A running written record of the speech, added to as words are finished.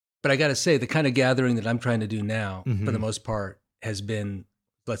But I got to say, the kind of gathering that I'm trying to do now, for the most part, has been,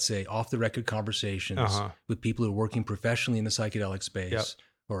 let's say, off-the-record conversations with people who are working professionally in the psychedelic space,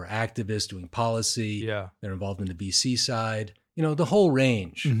 or activists doing policy. They're involved in the BC side, the whole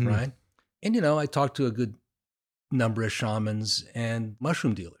range, right? And, I talked to a good number of shamans and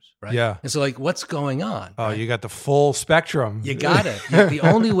mushroom dealers, right? Yeah. And so, what's going on? Oh, right? You got the full spectrum. You got it. The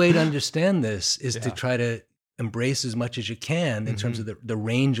only way to understand this is to try to embrace as much as you can in terms of the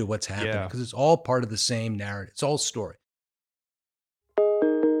range of what's happening, because it's all part of the same narrative. It's all story.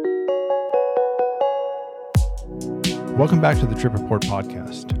 Welcome back to the Trip Report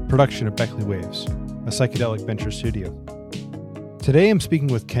podcast, production of Beckley Waves, a psychedelic venture studio. Today I'm speaking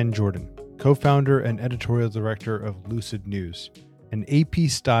with Ken Jordan, co-founder and editorial director of Lucid News, an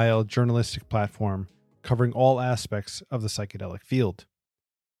AP-style journalistic platform covering all aspects of the psychedelic field.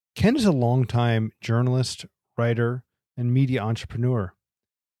 Ken is a longtime journalist, writer, and media entrepreneur.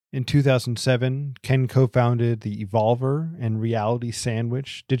 In 2007, Ken co-founded the Evolver and Reality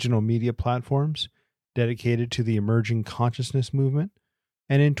Sandwich digital media platforms dedicated to the emerging consciousness movement.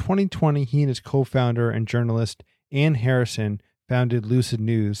 And in 2020, he and his co-founder and journalist, Ann Harrison, founded Lucid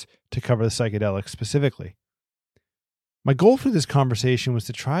News to cover the psychedelics specifically. My goal for this conversation was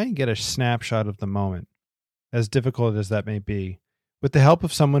to try and get a snapshot of the moment, as difficult as that may be, with the help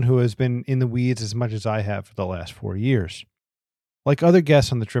of someone who has been in the weeds as much as I have for the last 4 years. Like other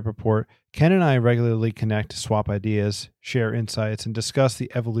guests on the Trip Report, Ken and I regularly connect to swap ideas, share insights, and discuss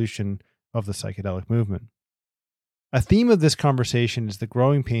the evolution of the psychedelic movement. A theme of this conversation is the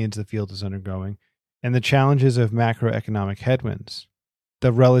growing pains the field is undergoing and the challenges of macroeconomic headwinds,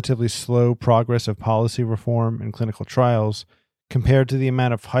 the relatively slow progress of policy reform and clinical trials compared to the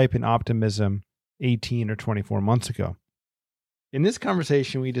amount of hype and optimism 18 or 24 months ago. In this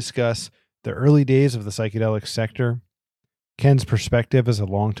conversation, we discuss the early days of the psychedelic sector, Ken's perspective as a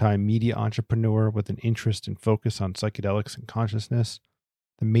longtime media entrepreneur with an interest and focus on psychedelics and consciousness,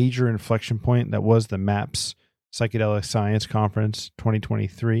 the major inflection point that was the MAPS Psychedelic Science Conference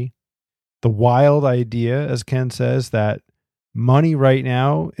 2023, the wild idea, as Ken says, that money right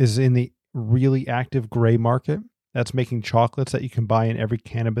now is in the really active gray market that's making chocolates that you can buy in every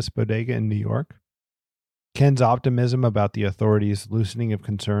cannabis bodega in New York, Ken's optimism about the authorities' loosening of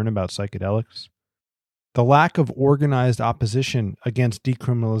concern about psychedelics, the lack of organized opposition against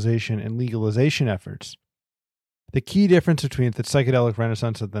decriminalization and legalization efforts, the key difference between the psychedelic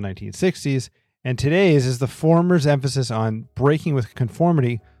renaissance of the 1960s and today's is the former's emphasis on breaking with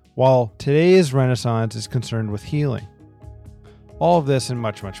conformity, while today's renaissance is concerned with healing. All of this and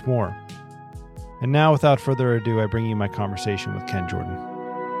much, much more. And now, without further ado, I bring you my conversation with Ken Jordan.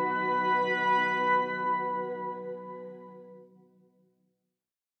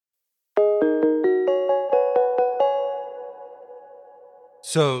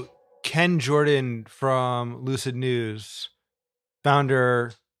 So, Ken Jordan from Lucid News,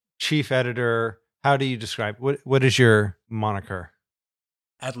 founder, chief editor. How do you describe, what is your moniker?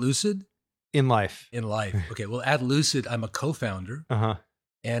 At Lucid? In life. In life. Okay, well, at Lucid, I'm a co-founder,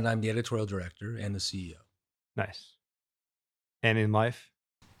 and I'm the editorial director and the CEO. Nice. And in life?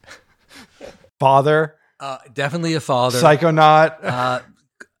 Father? Definitely a father. Psychonaut?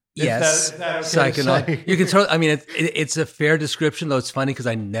 Yes, is that okay psychonaut. You can totally. It's a fair description, though. It's funny because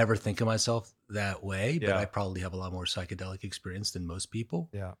I never think of myself that way. But I probably have a lot more psychedelic experience than most people.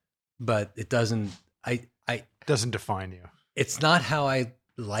 Yeah, but it doesn't. Doesn't define you. It's not how I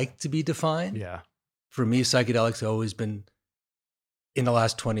like to be defined. Yeah, for me, psychedelics have always been, in the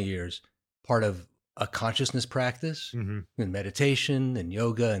last 20 years, part of a consciousness practice, and meditation and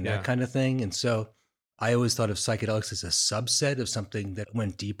yoga and that kind of thing. And so I always thought of psychedelics as a subset of something that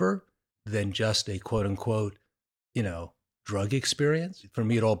went deeper than just a quote unquote, drug experience. For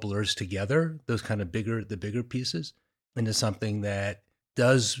me, it all blurs together, those kind of bigger pieces, into something that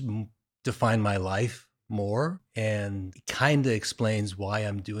does define my life more and kind of explains why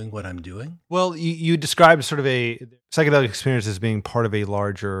I'm doing what I'm doing. Well, you described sort of a psychedelic experience as being part of a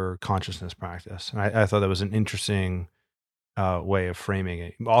larger consciousness practice. And I thought that was an interesting way of framing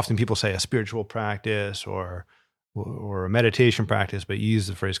it. Often people say a spiritual practice or a meditation practice, but you use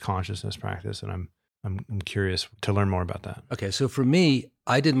the phrase consciousness practice, and I'm curious to learn more about that. Okay, so for me,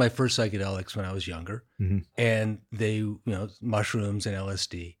 I did my first psychedelics when I was younger, and they, mushrooms and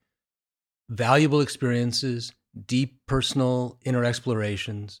LSD, valuable experiences, deep personal inner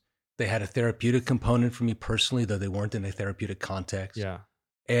explorations. They had a therapeutic component for me personally, though they weren't in a therapeutic context. Yeah,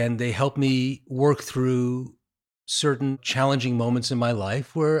 and they helped me work through certain challenging moments in my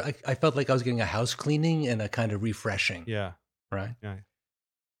life where I felt like I was getting a house cleaning and a kind of refreshing. Yeah. Right? Yeah.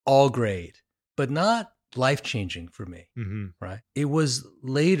 All great, but not life-changing for me, Mm-hmm. right? It was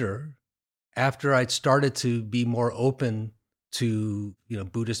later, after I'd started to be more open to,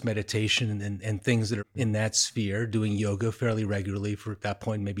 Buddhist meditation and things that are in that sphere, doing yoga fairly regularly for, at that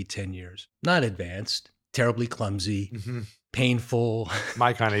point, maybe 10 years. Not advanced, terribly clumsy, painful.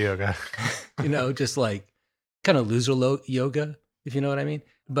 My kind of yoga. Just like kind of loser yoga, if you know what I mean.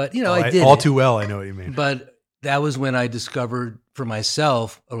 But, I did all too well. I know what you mean. But that was when I discovered for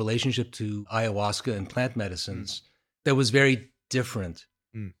myself a relationship to ayahuasca and plant medicines that was very different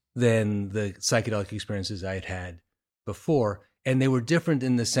than the psychedelic experiences I had had before. And they were different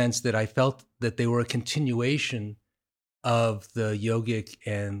in the sense that I felt that they were a continuation of the yogic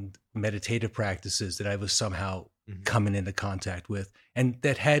and meditative practices that I was somehow coming into contact with, and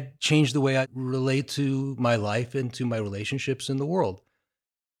that had changed the way I relate to my life and to my relationships in the world.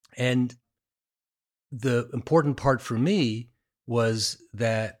 And the important part for me was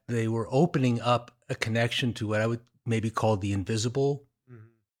that they were opening up a connection to what I would maybe call the invisible.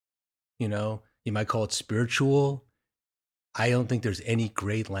 You might call it spiritual. I don't think there's any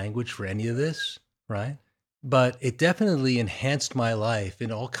great language for any of this, right? But it definitely enhanced my life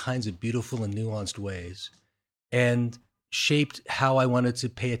in all kinds of beautiful and nuanced ways, and shaped how I wanted to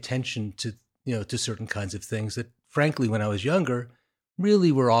pay attention to, to certain kinds of things that, frankly, when I was younger,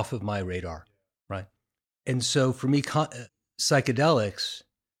 really were off of my radar, right? And so for me, psychedelics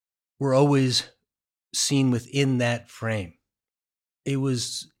were always seen within that frame. It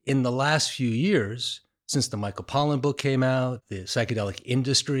was in the last few years, since the Michael Pollan book came out, the psychedelic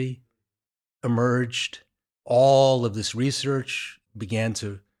industry emerged, all of this research began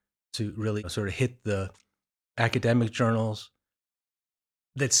to really sort of hit the academic journals,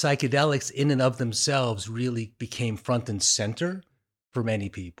 that psychedelics in and of themselves really became front and center for many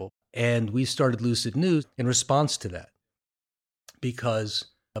people. And we started Lucid News in response to that, because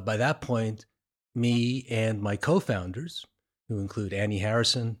by that point, me and my co-founders, who include Annie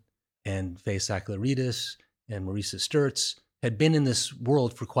Harrison and Faye Sackler-Reedus and Marisa Sturtz, had been in this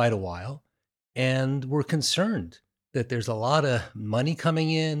world for quite a while, and were concerned that there's a lot of money coming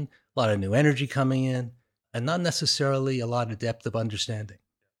in, a lot of new energy coming in, and not necessarily a lot of depth of understanding.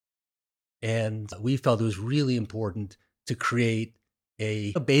 And we felt it was really important to create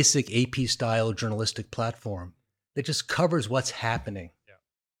a basic AP-style journalistic platform that just covers what's happening,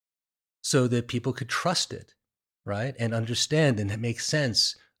 so that people could trust it, right? And understand and make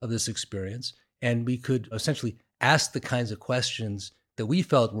sense of this experience. And we could essentially ask the kinds of questions that we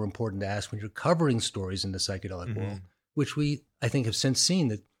felt were important to ask when you're covering stories in the psychedelic world, which we, I think, have since seen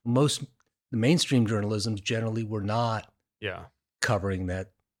that the mainstream journalisms generally were not covering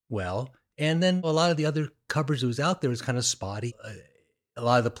that well. And then a lot of the other coverage that was out there was kind of spotty. A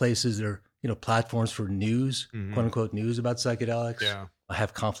lot of the places are, platforms for news, quote unquote news about psychedelics,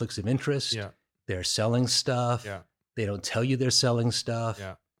 have conflicts of interest. They're selling stuff. They don't tell you they're selling stuff.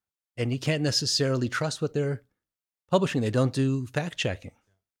 And you can't necessarily trust what they're publishing. They don't do fact checking.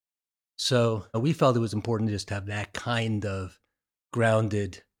 So we felt it was important to just have that kind of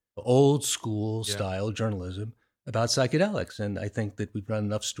grounded, old school style journalism about psychedelics. And I think that we've run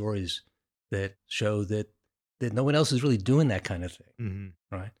enough stories that show that no one else is really doing that kind of thing,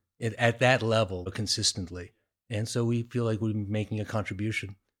 right? At that level consistently. And so we feel like we're making a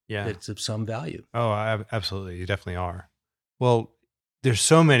contribution that's of some value. Oh, absolutely. You definitely are. Well, there's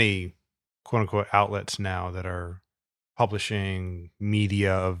so many quote unquote outlets now that are publishing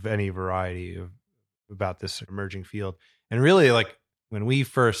media of any variety about this emerging field. And really, like, when we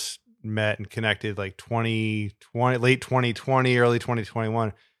first met and connected, like 2020, late 2020, early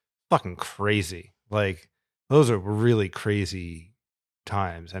 2021, fucking crazy. Like, those are really crazy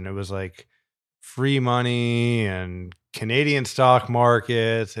times. And it was like free money and Canadian stock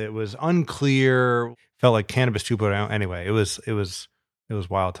markets. It was unclear. Felt like Cannabis 2.0. Anyway, it was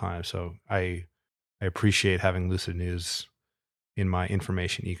wild time. So I appreciate having Lucid News in my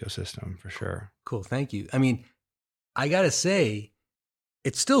information ecosystem for sure. Cool. Thank you. I mean, I got to say,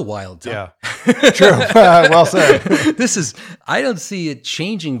 it's still wild time. Yeah, true. Well said. I don't see it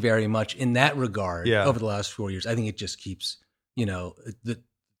changing very much in that regard over the last 4 years. I think it just keeps,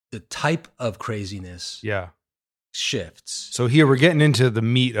 the type of craziness shifts. So here we're getting into the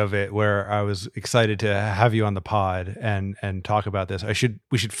meat of it, where I was excited to have you on the pod and talk about this.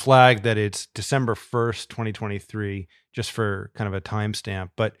 We should flag that it's December 1st, 2023, just for kind of a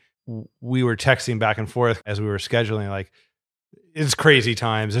timestamp. But we were texting back and forth as we were scheduling, like, it's crazy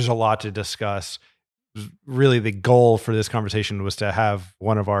times. There's a lot to discuss. Really, the goal for this conversation was to have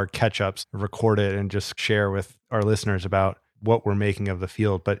one of our catch-ups record it and just share with our listeners about what we're making of the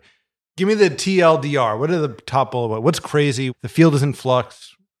field. But give me the TLDR. What are the top bullet? What's crazy? The field is in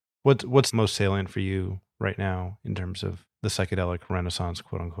flux. What's most salient for you right now in terms of the psychedelic renaissance,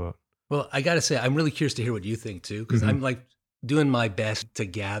 quote unquote? Well, I got to say, I'm really curious to hear what you think too, because I'm like doing my best to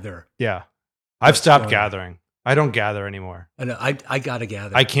gather. Yeah. I've stopped gathering. I don't gather anymore. I know. I got to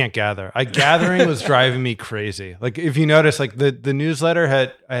gather. I can't gather. Gathering was driving me crazy. Like if you notice, like the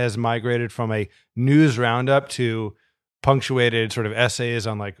newsletter has migrated from a news roundup to punctuated sort of essays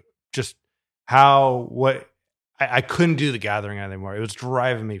on like just I couldn't do the gathering anymore. It was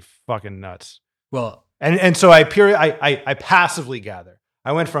driving me fucking nuts. Well, and so I passively gather.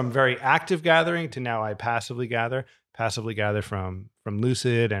 I went from very active gathering to now I passively gather from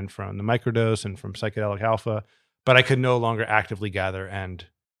Lucid and from the microdose and from psychedelic alpha, but I could no longer actively gather and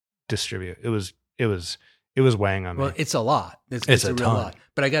distribute. It was weighing on me. Well, it's a lot. It's a real lot.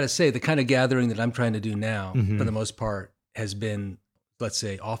 But I got to say, the kind of gathering that I'm trying to do now, for the most part, has been, let's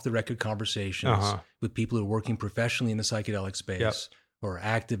say, off the record conversations with people who are working professionally in the psychedelic space or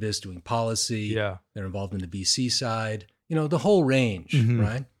activists doing policy. Yeah. They're involved in the VC side, the whole range,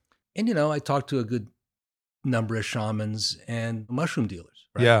 right? And, I talked to a good number of shamans and mushroom dealers,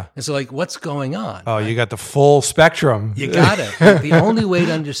 right? Yeah. And so, like, what's going on? Oh, right? You got the full spectrum. You got it. The only way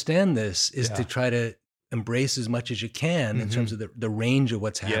to understand this is to try to embrace as much as you can in terms of the range of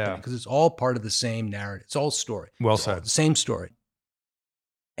what's happening, because it's all part of the same narrative. It's all story. Well said. The same story.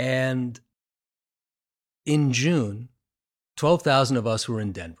 And in June, 12,000 of us were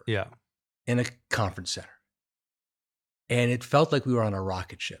in Denver. Yeah. In a conference center. And it felt like we were on a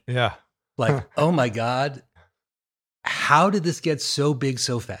rocket ship. Yeah. Like, oh my God, how did this get so big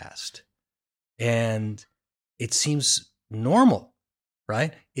so fast? And it seems normal,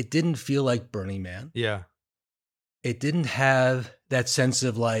 right? It didn't feel like Burning Man. Yeah. It didn't have that sense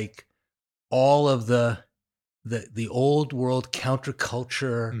of like all of the old world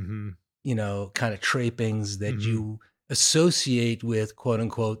counterculture, kind of trappings that you associate with quote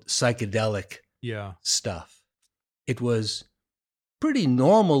unquote psychedelic stuff. It was pretty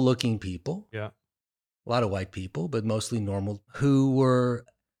normal looking people. Yeah. A lot of white people, but mostly normal, who were,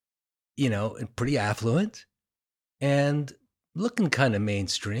 pretty affluent and looking kind of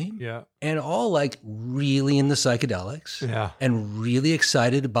mainstream. Yeah. And all like really in the psychedelics. Yeah. And really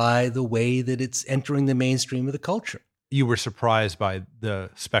excited by the way that it's entering the mainstream of the culture. You were surprised by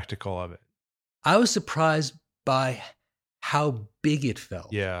the spectacle of it. I was surprised by how big it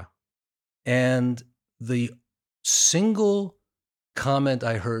felt. Yeah. And the single comment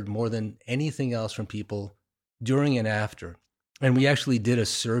I heard more than anything else from people during and after, and we actually did a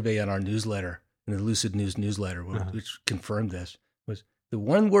survey on our newsletter, in the Lucid News newsletter, which confirmed this, was the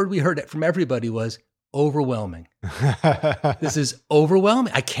one word we heard from everybody was overwhelming. This is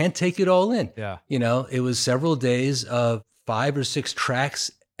overwhelming. I can't take it all in. Yeah. It was several days of 5 or 6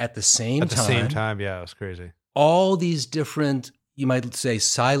 tracks at the same time. At the same time, yeah, it was crazy. All these different, you might say,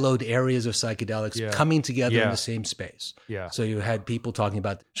 siloed areas of psychedelics coming together in the same space. Yeah. So you had people talking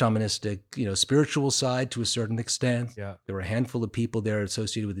about shamanistic, spiritual side to a certain extent. Yeah. There were a handful of people there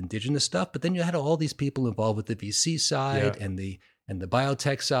associated with indigenous stuff, but then you had all these people involved with the VC side and the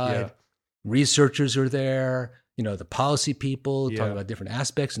biotech side. Yeah. Researchers are there, the policy people talking about different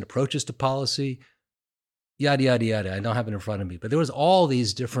aspects and approaches to policy. Yada, yada, yada. I don't have it in front of me, but there was all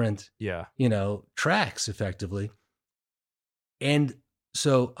these different, tracks effectively. And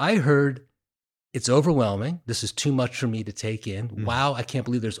so I heard, it's overwhelming. This is too much for me to take in. Wow, I can't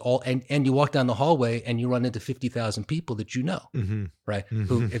believe there's all, and you walk down the hallway and you run into 50,000 people that right?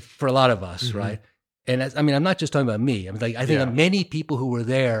 Who, for a lot of us, right? And I'm not just talking about me. I think many people who were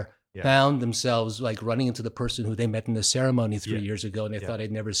there found themselves like running into the person who they met in the ceremony 3 years ago and they thought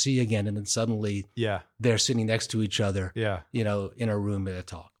I'd never see again. And then suddenly they're sitting next to each other, in a room at a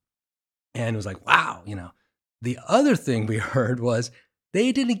talk. And it was like, wow, The other thing we heard was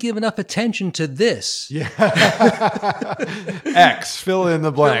they didn't give enough attention to this. Yeah. X, fill in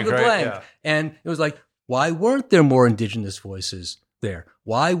the blank, fill in the blank. Yeah. And it was like, why weren't there more indigenous voices there?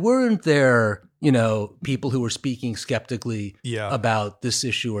 Why weren't there, people who were speaking skeptically about this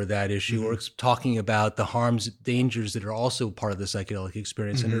issue or that issue, or talking about the harms, dangers that are also part of the psychedelic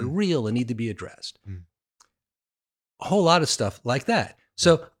experience and are real and need to be addressed? A whole lot of stuff like that.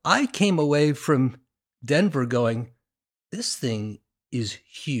 So I came away from Denver going, this thing is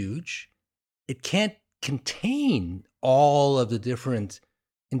huge. It can't contain all of the different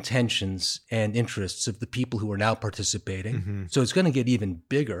intentions and interests of the people who are now participating. So it's going to get even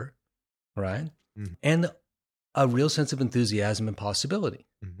bigger, right? And a real sense of enthusiasm and possibility,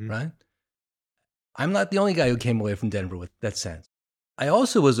 right? I'm not the only guy who came away from Denver with that sense. I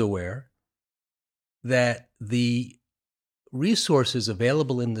also was aware that the resources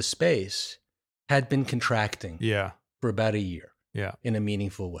available in the space had been contracting for about a year. in a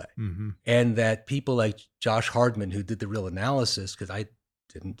meaningful way. And that people like Josh Hardman, who did the real analysis, because I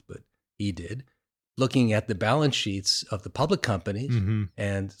didn't, but he did, looking at the balance sheets of the public companies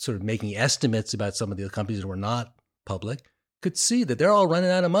and sort of making estimates about some of the companies that were not public, could see that they're all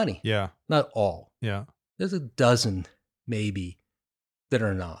running out of money. Yeah. Not all. Yeah. There's a dozen, maybe, that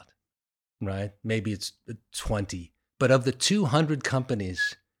are not, right? Maybe it's 20. But of the 200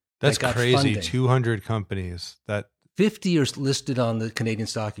 companies that's that got crazy. funding, 200 companies that 50 are listed on the Canadian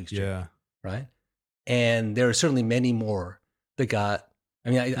Stock Exchange, right? And there are certainly many more that got,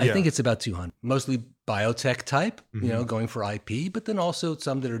 I think it's about 200, mostly biotech type, going for IP, but then also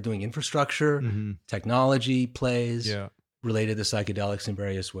some that are doing infrastructure, technology plays related to psychedelics in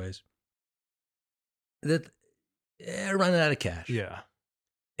various ways. That are running out of cash. Yeah.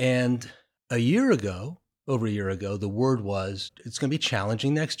 And over a year ago, the word was it's going to be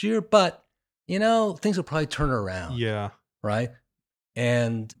challenging next year, but things will probably turn around. Yeah. Right.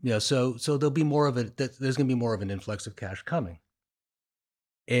 And so there'll be more of there's going to be more of an influx of cash coming.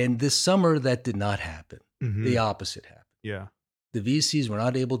 And this summer that did not happen. The opposite happened. Yeah. The VCs were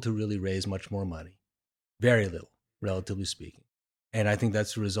not able to really raise much more money. Very little, relatively speaking. And I think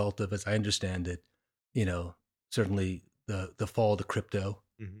that's a result of, as I understand it, certainly the fall of the crypto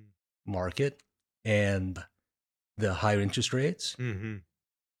market and the higher interest rates.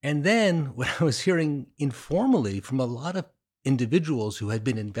 And then what I was hearing informally from a lot of individuals who had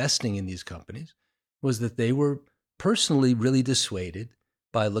been investing in these companies was that they were personally really dissuaded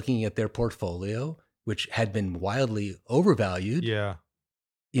by looking at their portfolio, which had been wildly overvalued,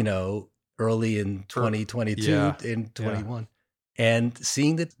 early in 2022 and 21, and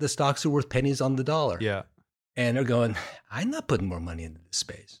seeing that the stocks are worth pennies on the dollar. Yeah. And they're going, I'm not putting more money into this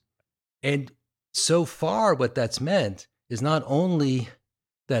space. And so far, what that's meant is not only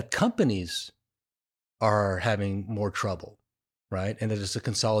that companies are having more trouble, right? And there's a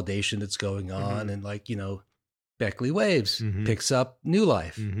consolidation that's going on, and Beckley Waves picks up New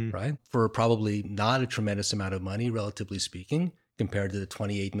Life, right? For probably not a tremendous amount of money, relatively speaking, compared to the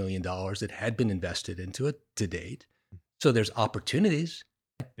 $28 million that had been invested into it to date. So there's opportunities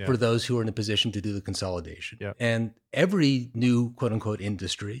for those who are in a position to do the consolidation. Yeah. And every new quote unquote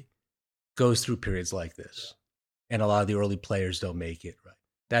industry goes through periods like this. And a lot of the early players don't make it, right?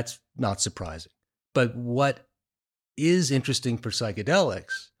 That's not surprising. But what is interesting for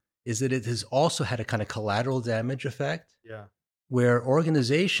psychedelics is that it has also had a kind of collateral damage effect, where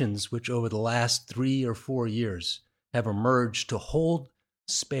organizations which over the last 3 or 4 years have emerged to hold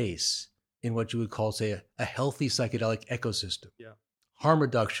space in what you would call, say, a healthy psychedelic ecosystem, harm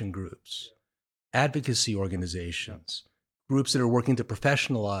reduction groups, advocacy organizations, groups that are working to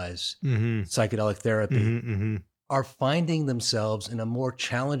professionalize psychedelic therapy, are finding themselves in a more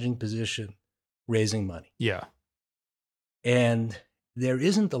challenging position raising money. Yeah. And there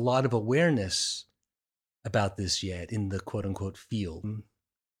isn't a lot of awareness about this yet in the quote unquote field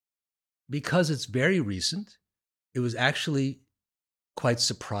because it's very recent. It was actually quite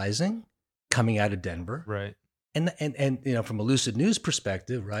surprising coming out of Denver. Right. And from a Lucid News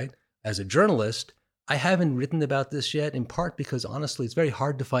perspective, right, as a journalist, I haven't written about this yet, in part because honestly, it's very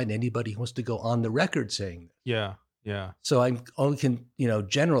hard to find anybody who wants to go on the record saying this. Yeah. Yeah. So I only can,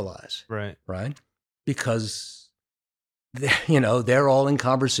 generalize. Right. Right. Because they're all in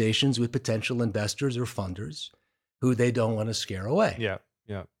conversations with potential investors or funders who they don't want to scare away. Yeah.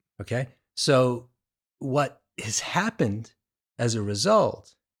 Yeah. Okay. So what has happened as a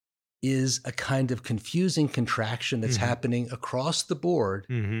result is a kind of confusing contraction that's happening across the board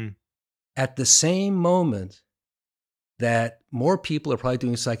at the same moment that more people are probably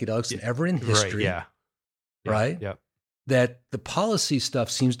doing psychedelics than ever in history. Right. Right? Yep. That the policy stuff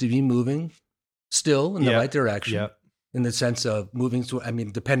seems to be moving still in the right direction. Yep. In the sense of moving to,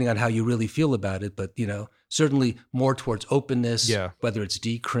 depending on how you really feel about it, but, certainly more towards openness, whether it's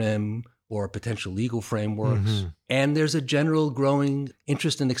decrim or potential legal frameworks. And there's a general growing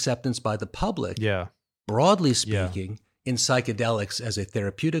interest and acceptance by the public, broadly speaking, in psychedelics as a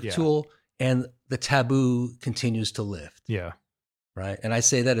therapeutic tool, and the taboo continues to lift. Yeah. Right. And I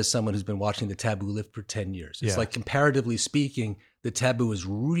say that as someone who's been watching the taboo lift for 10 years. It's like, comparatively speaking, the taboo was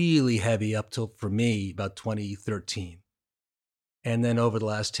really heavy up till, for me, about 2013. And then over the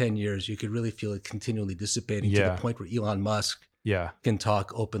last 10 years, you could really feel it continually dissipating to the point where Elon Musk can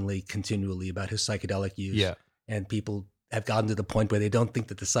talk openly, continually about his psychedelic use. Yeah. And people have gotten to the point where they don't think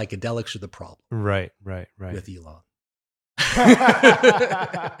that the psychedelics are the problem. Right. With Elon.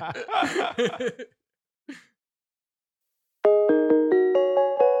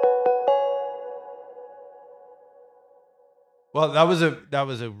 Well, that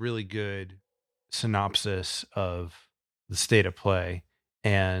was a really good synopsis of the state of play.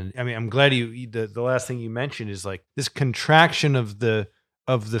 And I mean, I'm glad the last thing you mentioned is like this contraction of the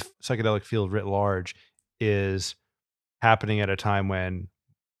psychedelic field writ large is happening at a time when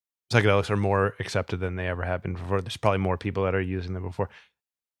psychedelics are more accepted than they ever have been before. There's probably more people that are using them before.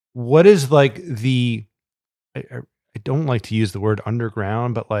 What is like I don't like to use the word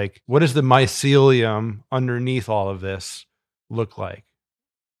underground, but like, what does the mycelium underneath all of this look like?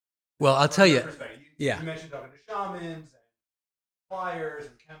 Well, I'll tell you. Yeah. You mentioned talking to shamans and flyers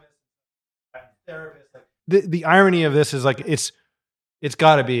and chemists and therapists. Like the irony of this is like it's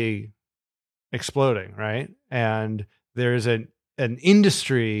got to be exploding, right? And there's an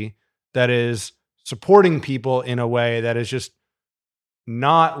industry that is supporting people in a way that is just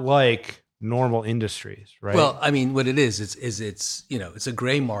not like normal industries, right? Well, I mean, what it is it's it's a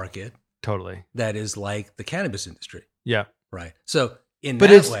gray market. Totally. That is like the cannabis industry. Yeah. Right. So it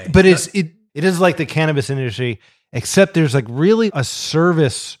is like the cannabis industry, except there's like really a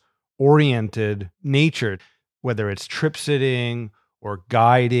service oriented nature, whether it's trip sitting or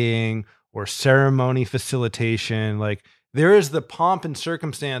guiding or ceremony facilitation. Like there is the pomp and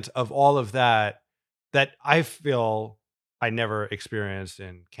circumstance of all of that I feel I never experienced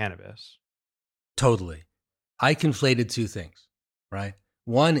in cannabis. Totally. I conflated two things, right?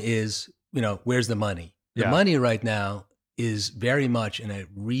 One is, where's the money? The money right now is very much in a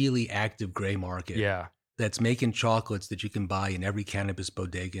really active gray market. Yeah. That's making chocolates that you can buy in every cannabis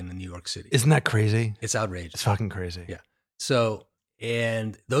bodega in New York City. Isn't that crazy? It's outrageous. It's fucking crazy. Yeah. So,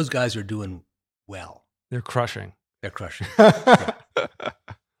 and those guys are doing well. They're crushing. Yeah.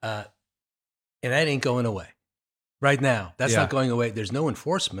 And that ain't going away. Right now, that's not going away. There's no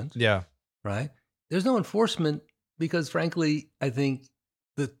enforcement. Yeah. Right? There's no enforcement because, frankly, I think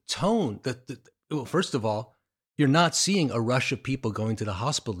the tone, well, first of all, you're not seeing a rush of people going to the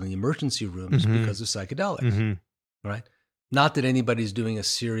hospital in the emergency rooms because of psychedelics, right? Not that anybody's doing a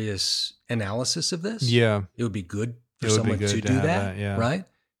serious analysis of this. Yeah. It would be good for someone to do that, right?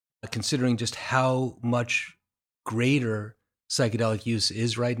 Considering just how much greater psychedelic use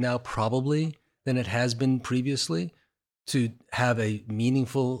is right now, probably, than it has been previously, to have a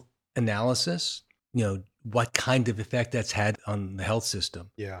meaningful analysis, what kind of effect that's had on the health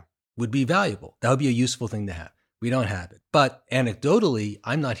system would be valuable. That would be a useful thing to have. We don't have it. But anecdotally,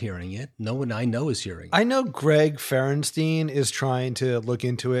 I'm not hearing it. No one I know is hearing it. I know Greg Ferenstein is trying to look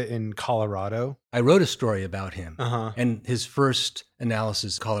into it in Colorado. I wrote a story about him. And his first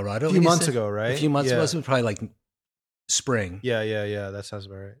analysis, Colorado. A few months ago, right? A few months ago. It was probably like spring. Yeah. That sounds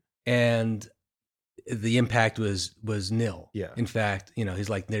about right. And the impact was nil. Yeah. In fact, he's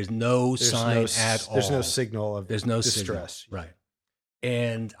like, there's no sign at all. There's no signal of distress. Signal. Right.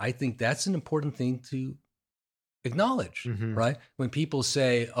 And I think that's an important thing to acknowledge, right? When people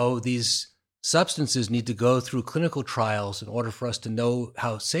say, oh, these substances need to go through clinical trials in order for us to know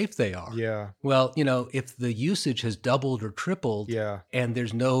how safe they are. Yeah. Well, if the usage has doubled or tripled and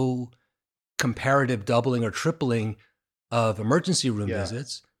there's no comparative doubling or tripling of emergency room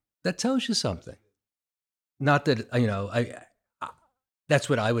visits, that tells you something. Not that, that's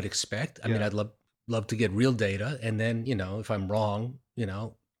what I would expect. I mean, I'd love to get real data. And then, if I'm wrong,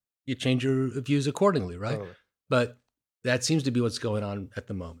 you change your views accordingly, right? Totally. But that seems to be what's going on at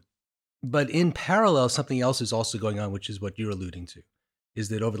the moment. But in parallel, something else is also going on, which is what you're alluding to, is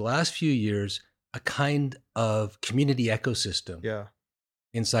that over the last few years, a kind of community ecosystem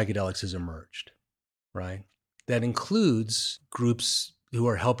in psychedelics has emerged, right? That includes groups who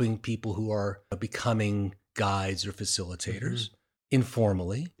are helping people who are becoming guides or facilitators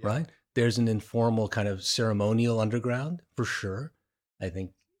informally, right? There's an informal kind of ceremonial underground for sure. I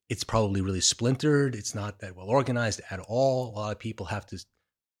think it's probably really splintered. It's not that well organized at all. A lot of people have to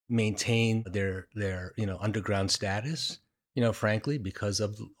maintain their underground status, frankly, because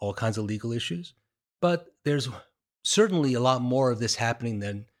of all kinds of legal issues. But there's certainly a lot more of this happening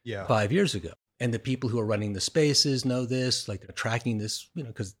than 5 years ago. And the people who are running the spaces know this, like they're tracking this,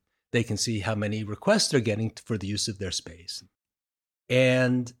 because they can see how many requests they're getting for the use of their space.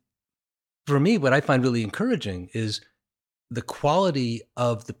 And for me, what I find really encouraging is the quality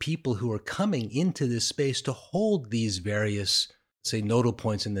of the people who are coming into this space to hold these various, say, nodal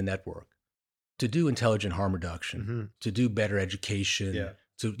points in the network, to do intelligent harm reduction, to do better education,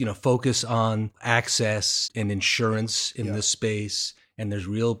 to focus on access and insurance in this space. And there's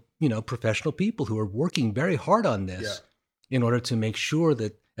real, professional people who are working very hard on this in order to make sure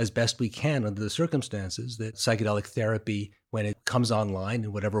that, as best we can under the circumstances, that psychedelic therapy, when it comes online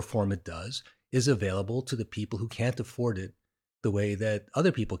in whatever form it does, is available to the people who can't afford it the way that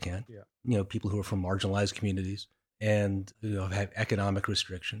other people can. People who are from marginalized communities and have economic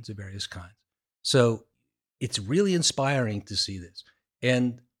restrictions of various kinds. So it's really inspiring to see this.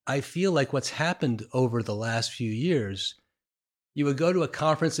 And I feel like what's happened over the last few years, you would go to a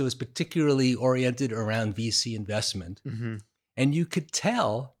conference that was particularly oriented around VC investment, and you could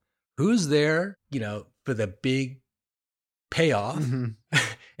tell who's there, for the big payoff,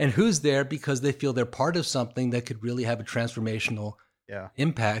 and who's there because they feel they're part of something that could really have a transformational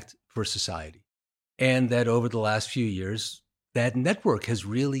impact for society. And that over the last few years, that network has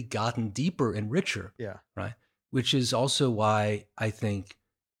really gotten deeper and richer, right? Which is also why I think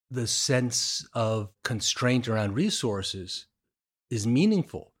the sense of constraint around resources is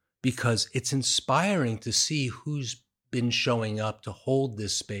meaningful, because it's inspiring to see who's been showing up to hold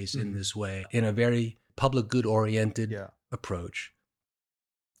this space in this way, in a very public good oriented approach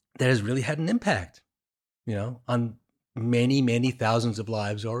that has really had an impact, on many, many thousands of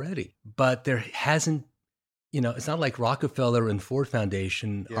lives already. But there hasn't, it's not like Rockefeller and Ford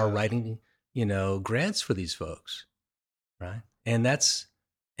Foundation are writing, grants for these folks, right? And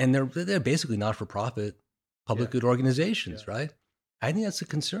they're basically not-for-profit public good organizations, right? I think that's a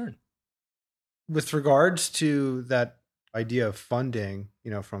concern. With regards to that idea of funding,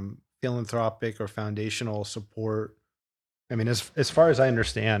 from philanthropic or foundational support, I mean, as far as I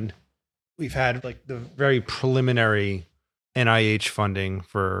understand, we've had like the very preliminary NIH funding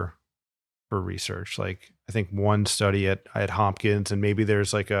for research. Like I think one study at Hopkins, and maybe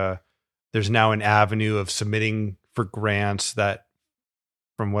there's now an avenue of submitting for grants that,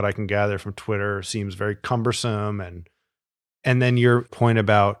 from what I can gather from Twitter, seems very cumbersome. And then your point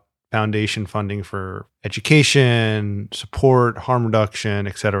about foundation funding for education, support, harm reduction,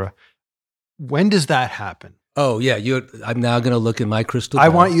 et cetera. When does that happen? Oh, yeah. I'm now going to look in my crystal ball. I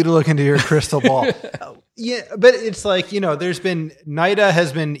want you to look into your crystal ball. Yeah, but it's like, there's been, NIDA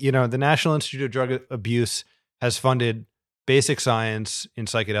has been, the National Institute of Drug Abuse has funded basic science in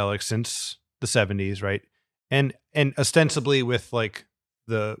psychedelics since the 70s, right? And ostensibly with like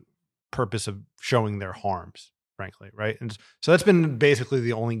the purpose of showing their harms, frankly, right? And so that's been basically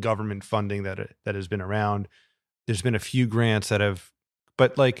the only government funding that has been around. There's been a few grants that have,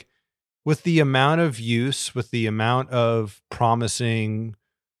 but like with the amount of use, with the amount of promising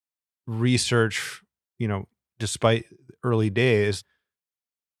research, despite early days,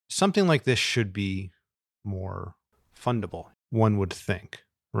 something like this should be more fundable, one would think,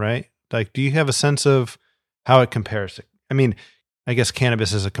 right? Like, do you have a sense of how it compares to, I mean, I guess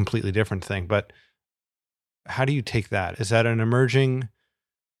cannabis is a completely different thing, but how do you take that? Is that an emerging,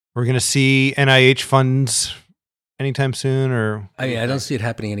 we're going to see NIH funds anytime soon, or? I mean, I don't see it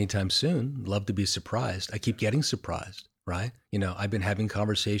happening anytime soon. Love to be surprised. I keep getting surprised, right? I've been having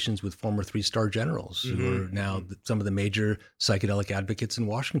conversations with former 3-star generals who are now some of the major psychedelic advocates in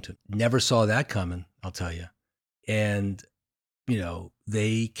Washington. Never saw that coming, I'll tell you. And,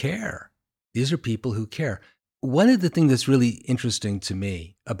 they care. These are people who care. One of the things that's really interesting to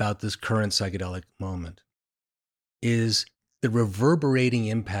me about this current psychedelic moment is the reverberating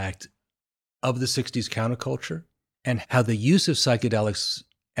impact of the 60s counterculture and how the use of psychedelics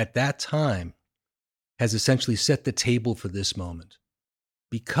at that time has essentially set the table for this moment.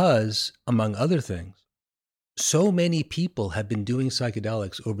 Because, among other things, so many people have been doing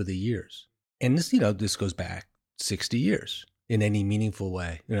psychedelics over the years. And this goes back 60 years in any meaningful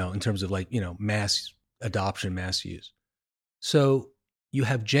way, in terms of mass adoption, mass use. So you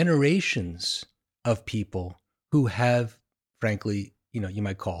have generations of people who have, frankly, you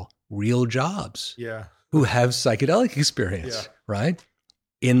might call real jobs. Yeah. Who have psychedelic experience, right?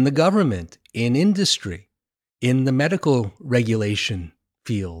 In the government, in industry, in the medical regulation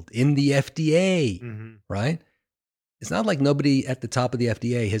field, in the FDA, right? It's not like nobody at the top of the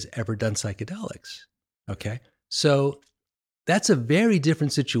FDA has ever done psychedelics, okay? So that's a very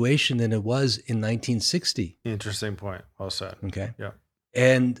different situation than it was in 1960. Interesting point. Well said. Okay. Yeah.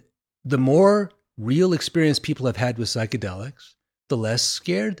 And the more real experience people have had with psychedelics, the less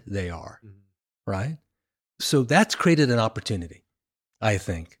scared they are, right? So that's created an opportunity, I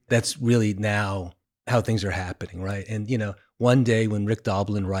think. That's really now how things are happening, right? And, one day when Rick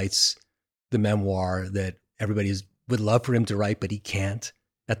Doblin writes the memoir that everybody would love for him to write, but he can't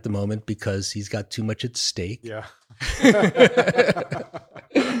at the moment because he's got too much at stake. Yeah.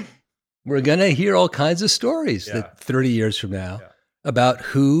 We're going to hear all kinds of stories that 30 years from now about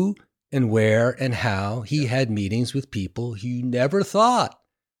who and where and how he had meetings with people he never thought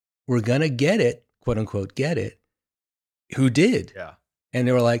were going to get it, quote unquote, get it, who did. Yeah. And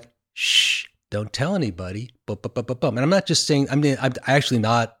they were like, shh, don't tell anybody. And I'm not just saying, I'm actually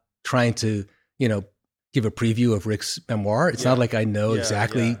not trying to, give a preview of Rick's memoir. It's not like I know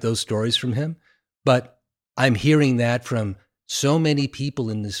exactly those stories from him, but I'm hearing that from so many people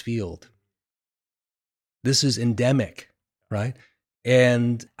in this field This is endemic, right?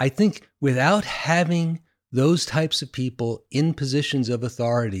 And I think without having those types of people in positions of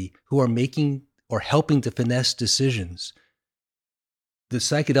authority who are making or helping to finesse decisions, the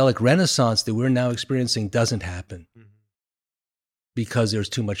psychedelic renaissance that we're now experiencing doesn't happen because there's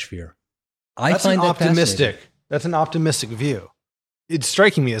too much fear. I find that optimistic. fascinating. That's an optimistic view. It's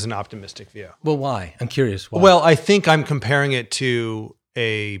striking me as an optimistic view. Well, why? I'm curious. Why? Well, I think I'm comparing it to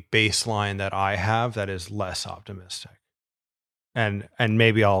a baseline that I have that is less optimistic. And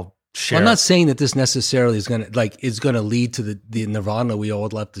maybe I'll share. I'm not saying that this necessarily is going to lead to the nirvana we all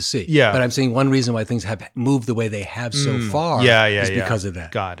would love to see. Yeah. But I'm saying one reason why things have moved the way they have so far is because of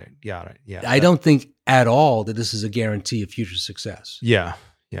that. Got it. Yeah. I don't think at all that this is a guarantee of future success. Yeah.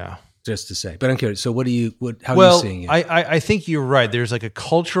 Just to say. But I'm curious. So how are you seeing it? I think you're right. There's like a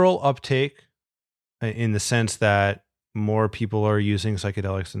cultural uptake in the sense that more people are using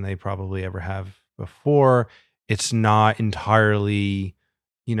psychedelics than they probably ever have before. It's not entirely,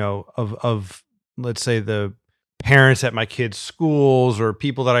 of let's say the parents at my kids' schools or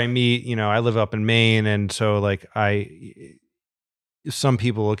people that I meet. I live up in Maine, and so like some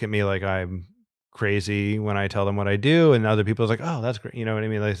people look at me like I'm crazy when I tell them what I do, and other people are like, "Oh, that's great." You know what I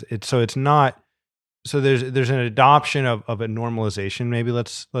mean? Like it's not. So there's an adoption of a normalization, maybe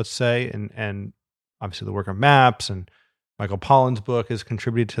let's say, and obviously the work of MAPS and Michael Pollan's book has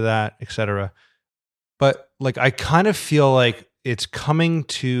contributed to that, et cetera. But like, I kind of feel like it's coming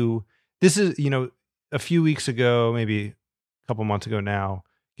to, this is, a few weeks ago, maybe a couple months ago now,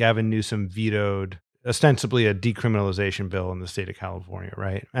 Gavin Newsom vetoed ostensibly a decriminalization bill in the state of California,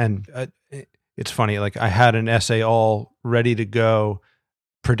 right? And it's funny, like I had an essay all ready to go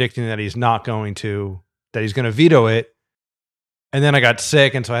predicting that he's going to veto it. And then I got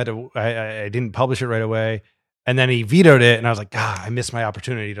sick, and so I didn't publish it right away. And then he vetoed it, and I was like, God, I missed my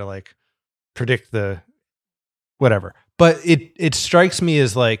opportunity to like predict the whatever. But it strikes me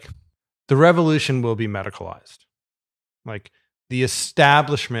as like the revolution will be medicalized. Like the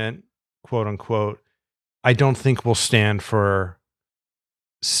establishment, quote unquote, I don't think will stand for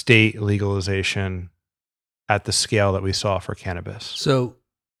state legalization at the scale that we saw for cannabis. So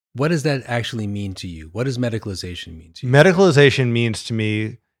what does that actually mean to you? What does medicalization mean to you? Medicalization means to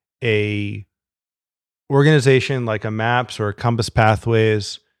me a organization like a MAPS or a Compass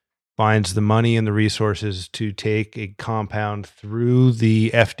Pathways finds the money and the resources to take a compound through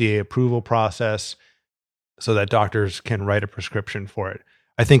the FDA approval process so that doctors can write a prescription for it.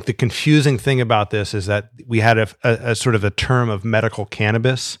 I think the confusing thing about this is that we had a sort of a term of medical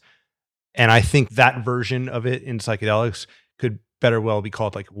cannabis, and I think that version of it in psychedelics could better well be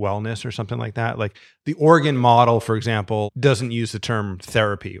called like wellness or something like that. Like the Oregon model, for example, doesn't use the term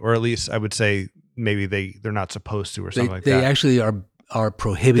therapy, or at least I would say maybe they're not supposed to, or something like that. They actually are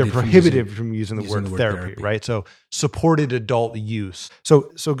prohibited. They're prohibited from using the word therapy, right? So supported adult use. So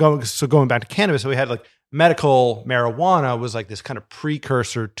going back to cannabis, so we had like medical marijuana was like this kind of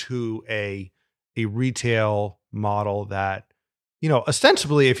precursor to a retail model that,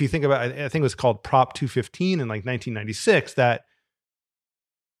 ostensibly, if you think about it, I think it was called Prop 215 in like 1996, that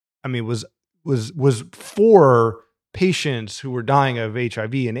was for patients who were dying of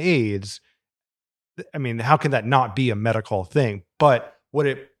HIV and AIDS. I mean, how can that not be a medical thing? But what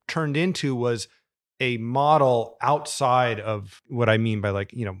it turned into was a model outside of what I mean by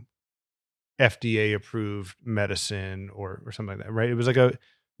like, FDA approved medicine or something like that, right? It was like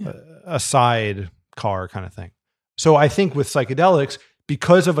a side car kind of thing. So I think with psychedelics,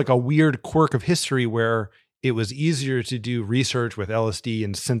 because of like a weird quirk of history where it was easier to do research with LSD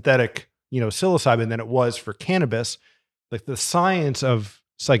and synthetic, psilocybin than it was for cannabis, like the science of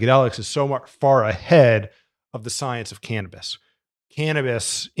psychedelics is so much far ahead of the science of cannabis.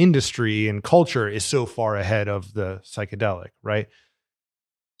 Cannabis industry and culture is so far ahead of the psychedelic, right?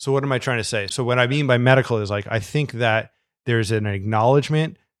 So what am I trying to say? So what I mean by medical is like, I think that there's an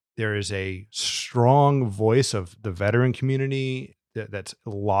acknowledgement, there is a strong voice of the veteran community that's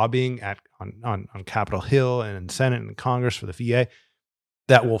lobbying on Capitol Hill and in Senate and Congress for the VA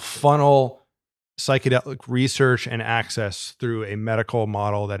that will funnel psychedelic research and access through a medical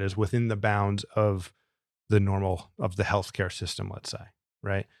model that is within the bounds of the normal of the healthcare system, let's say,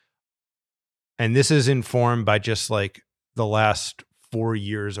 right? And this is informed by just like the last 4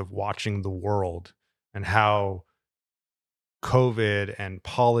 years of watching the world and how COVID and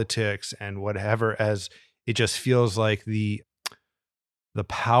politics and whatever, as it just feels like the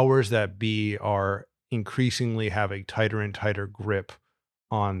powers that be are increasingly have a tighter and tighter grip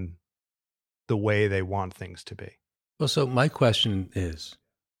on the way they want things to be. Well, so my question is,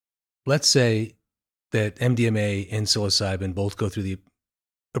 let's say that MDMA and psilocybin both go through the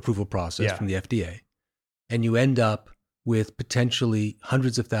approval process from the FDA. and you end up with potentially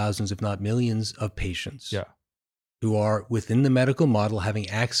hundreds of thousands, if not millions, of patients who are within the medical model having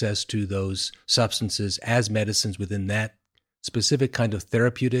access to those substances as medicines within that specific kind of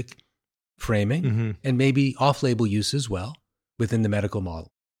therapeutic framing, and maybe off-label use as well within the medical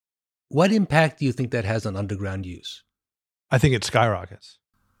model. What impact do you think that has on underground use? I think it skyrockets.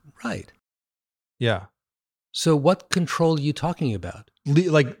 Right. Yeah. So what control are you talking about?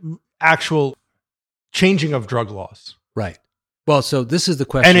 Like actual changing of drug laws. Right. Well, so this is the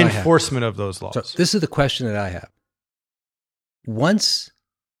question and enforcement of those laws. So this is the question that I have. Once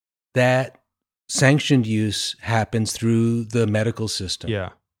that sanctioned use happens through the medical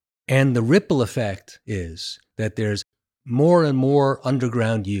system, and the ripple effect is that there's more and more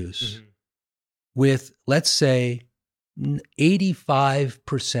underground use with, let's say,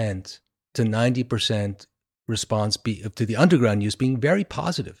 85% to 90% response to the underground use being very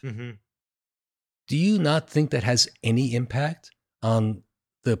positive. Do you not think that has any impact on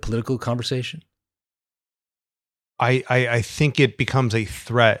the political conversation? I think it becomes a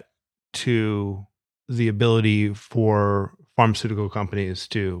threat to the ability for pharmaceutical companies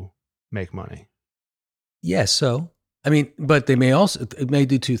to make money. Yes, so I mean, but it may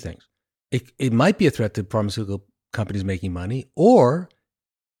do two things. It might be a threat to pharmaceutical companies making money, or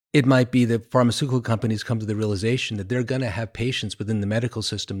it might be that pharmaceutical companies come to the realization that they're going to have patients within the medical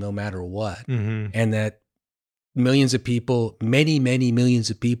system no matter what, and that millions of people, many millions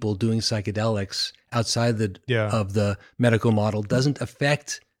of people doing psychedelics outside of the medical model doesn't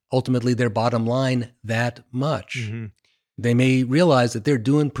affect ultimately their bottom line that much. They may realize that they're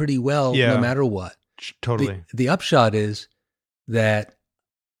doing pretty well no matter what. Totally. The upshot is that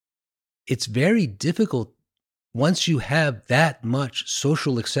it's very difficult once you have that much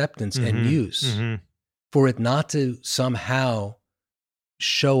social acceptance and use for it not to somehow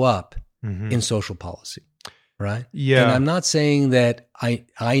show up in social policy, right? Yeah. And I'm not saying that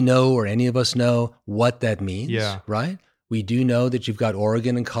I know or any of us know what that means, right? We do know that you've got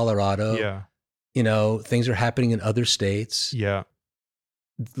Oregon and Colorado. Yeah. You know, things are happening in other states. Yeah.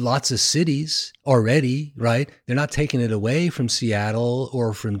 Lots of cities already, right? They're not taking it away from Seattle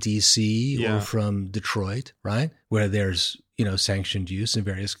or from DC or from Detroit, right? Where there's, sanctioned use in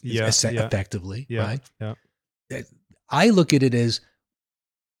various effectively, right? Yeah. I look at it as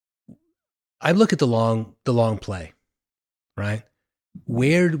the long play, right?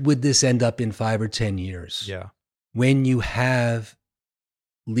 Where would this end up in 5 or 10 years? Yeah. When you have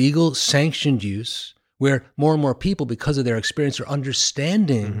legal sanctioned use where more and more people, because of their experience, are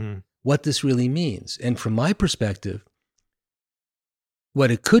understanding what this really means. And from my perspective,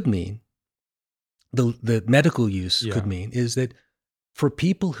 what it could mean, the medical use could mean, is that for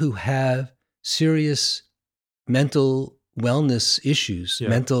people who have serious mental wellness issues,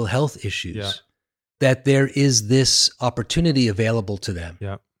 mental health issues, that there is this opportunity available to them,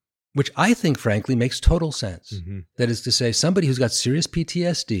 which I think, frankly, makes total sense. That is to say, somebody who's got serious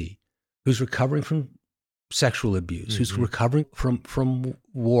PTSD, who's recovering from sexual abuse, who's recovering from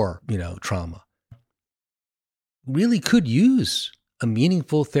war, trauma, really could use a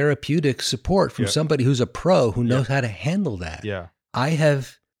meaningful therapeutic support from somebody who's a pro who knows how to handle that. I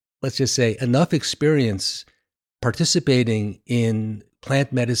have, let's just say, enough experience participating in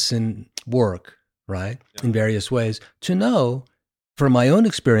plant medicine work, right, in various ways, to know from my own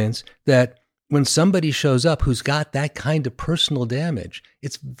experience that when somebody shows up who's got that kind of personal damage,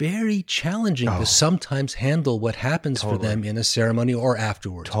 it's very challenging to sometimes handle what happens for them in a ceremony or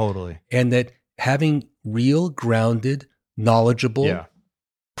afterwards. And that having real, grounded, knowledgeable,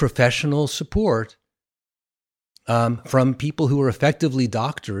 professional support from people who are effectively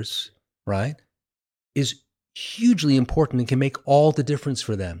doctors, right, is hugely important and can make all the difference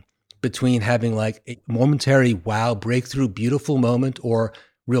for them between having like a momentary wow, breakthrough, beautiful moment or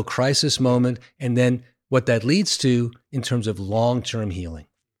real crisis moment, and then what that leads to in terms of long-term healing.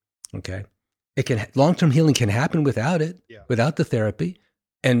 Okay, long-term healing can happen without it, without the therapy,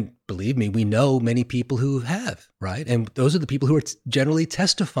 and believe me, we know many people who have, right? And those are the people who are generally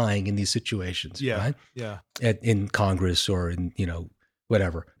testifying in these situations, right? In Congress or in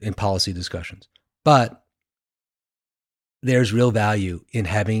whatever, in policy discussions. But there's real value in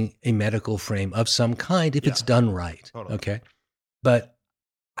having a medical frame of some kind if it's done right. Okay, but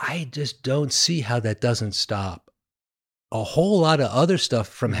I just don't see how that doesn't stop a whole lot of other stuff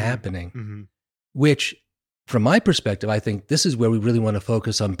from happening, which, from my perspective, I think this is where we really want to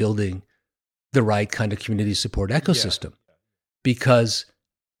focus on building the right kind of community support ecosystem. Because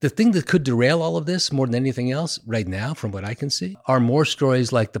the thing that could derail all of this more than anything else right now, from what I can see, are more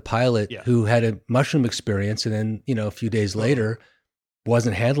stories like the pilot who had a mushroom experience and then, a few days later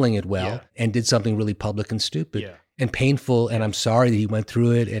wasn't handling it well and did something really public and stupid and painful. And I'm sorry that he went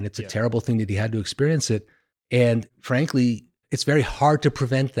through it. And it's a terrible thing that he had to experience it. And frankly, it's very hard to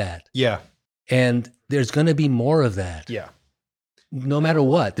prevent that. Yeah. And there's going to be more of that. Yeah. No matter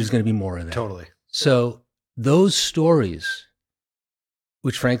what, there's going to be more of that. Totally. So those stories,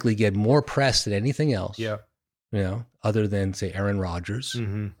 which frankly get more press than anything else, other than, say, Aaron Rodgers,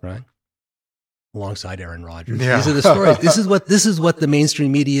 right? Alongside Aaron Rodgers. Yeah. These are the stories. This is what the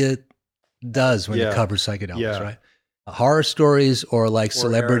mainstream media does when it covers psychedelics, right? Horror stories or like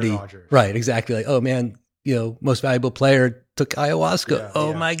celebrity. Right, exactly. Like, oh man, most valuable player took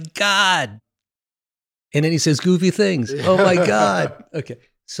ayahuasca. My God. And then he says goofy things. Oh my God. Okay.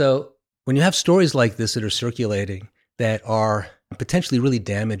 So when you have stories like this that are circulating that are potentially really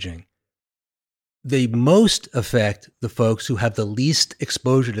damaging, they most affect the folks who have the least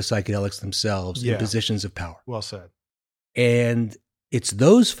exposure to psychedelics themselves in positions of power. Well said. And it's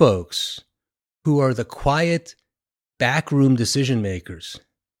those folks who are the quiet backroom decision makers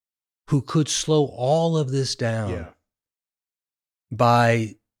who could slow all of this down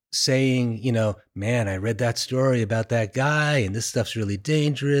by saying, man, I read that story about that guy and this stuff's really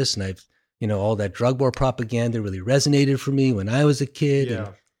dangerous. And I've, all that drug war propaganda really resonated for me when I was a kid. Yeah.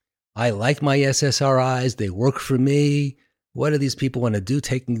 And I like my SSRIs. They work for me. What do these people want to do?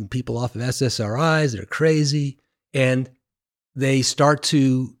 Taking people off of SSRIs? They're crazy. And they start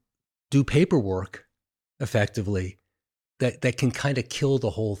to do paperwork effectively that can kind of kill the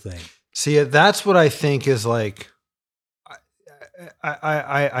whole thing. See, that's what I think is like,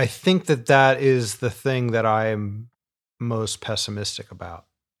 I think that is the thing that I am most pessimistic about,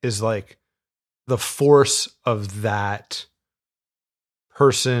 is like the force of that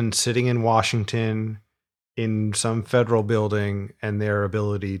person sitting in Washington in some federal building and their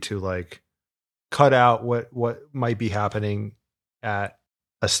ability to like cut out what might be happening at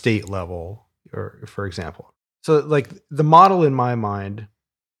a state level, or for example. So like the model in my mind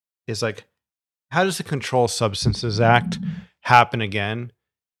is like, how does the Controlled Substances Act happen again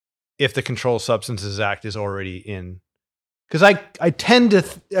if the Controlled Substances Act is already in? Because I tend to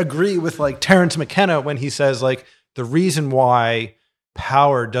agree with like Terence McKenna when he says like the reason why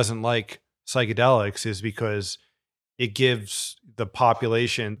power doesn't like psychedelics is because it gives the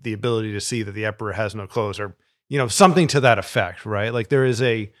population the ability to see that the emperor has no clothes, or something to that effect, right? Like there is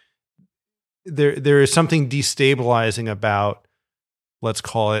something destabilizing about, let's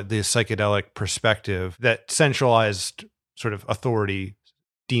call it, the psychedelic perspective that centralized sort of authority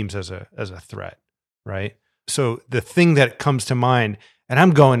deems as a threat, right? So the thing that comes to mind, and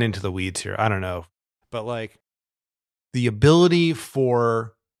I'm going into the weeds here, I don't know, but like the ability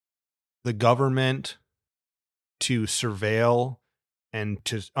for the government to surveil and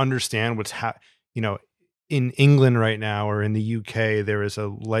to understand what's in England right now, or in the UK, there is a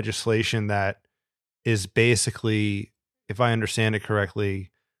legislation that is basically, if I understand it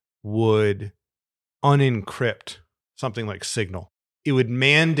correctly, would unencrypt something like Signal. It would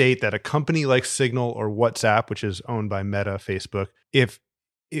mandate that a company like Signal or WhatsApp, which is owned by Meta, Facebook, if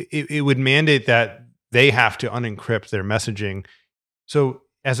it would mandate that they have to unencrypt their messaging. So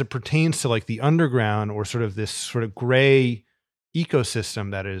as it pertains to like the underground, or sort of this sort of gray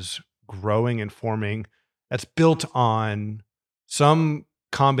ecosystem that is growing and forming, that's built on some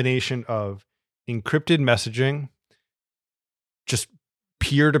combination of encrypted messaging, just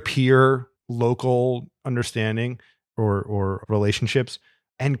peer-to-peer local understanding or relationships,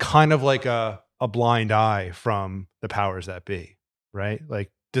 and kind of like a blind eye from the powers that be, right?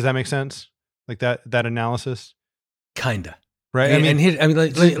 Like, does that make sense? Like that analysis? Kinda. Right. And you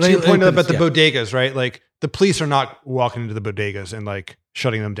pointed about the bodegas, right? Like the police are not walking into the bodegas and like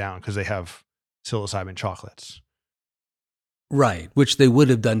shutting them down because they have psilocybin chocolates. Right. Which they would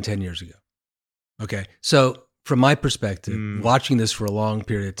have done 10 years ago. Okay. So from my perspective, watching this for a long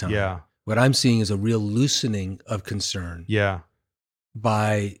period of time, what I'm seeing is a real loosening of concern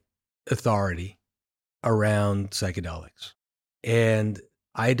by authority around psychedelics. And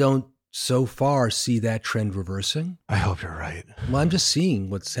I don't so far see that trend reversing. I hope you're right. Well, I'm just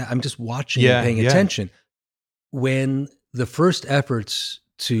seeing I'm just watching and paying attention. When the first efforts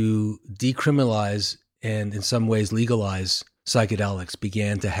to decriminalize and in some ways legalize psychedelics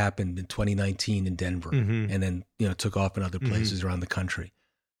began to happen in 2019 in Denver, and then took off in other places around the country,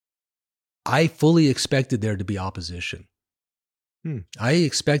 I fully expected there to be opposition. I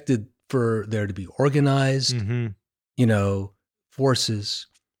expected for there to be organized, forces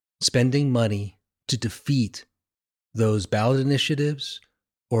spending money to defeat those ballot initiatives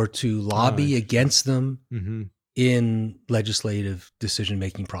or to lobby against them in legislative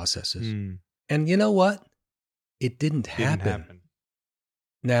decision-making processes. And you know what? It didn't happen.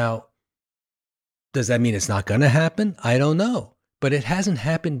 Now, does that mean it's not going to happen? I don't know, but it hasn't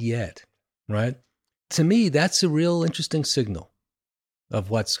happened yet, right? To me, that's a real interesting signal of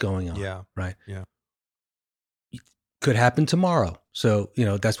what's going on. Yeah. Right. Yeah. Could happen tomorrow. So,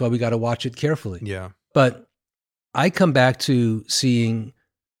 that's why we got to watch it carefully. Yeah. But I come back to seeing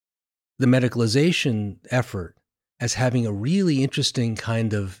the medicalization effort as having a really interesting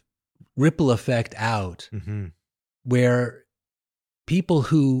kind of ripple effect out, where people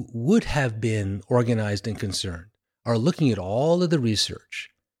who would have been organized and concerned are looking at all of the research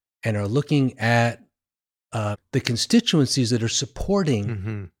and are looking at the constituencies that are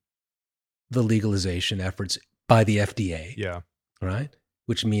supporting the legalization efforts by the FDA. Yeah. Right?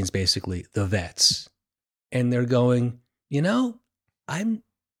 Which means basically the vets. And they're going,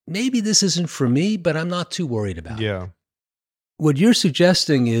 maybe this isn't for me, but I'm not too worried about it. Yeah. What you're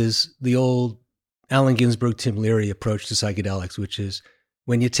suggesting is the old Allen Ginsberg, Tim Leary approach to psychedelics, which is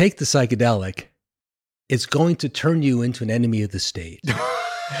when you take the psychedelic, it's going to turn you into an enemy of the state.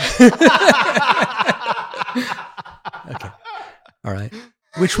 Okay. All right.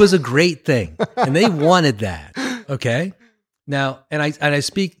 Which was a great thing. And they wanted that. Okay. Now,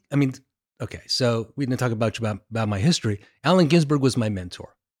 okay, so we didn't talk about my history. Allen Ginsberg was my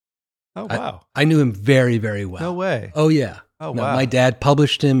mentor. Oh, wow. I knew him very, very well. No way. Oh, yeah. Oh, no, wow. My dad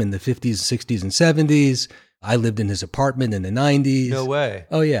published him in the 50s, 60s, and 70s. I lived in his apartment in the 90s. No way.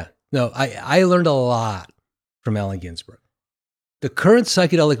 Oh, yeah. No, I learned a lot from Allen Ginsberg. The current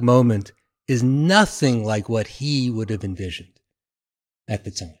psychedelic moment is nothing like what he would have envisioned at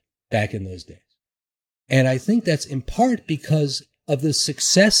the time, back in those days. And I think that's in part because of the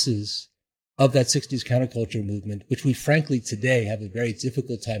successes of that 60s counterculture movement, which we frankly today have a very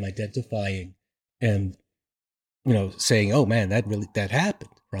difficult time identifying and, saying, oh man, that happened,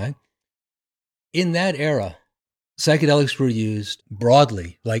 right? In that era, psychedelics were used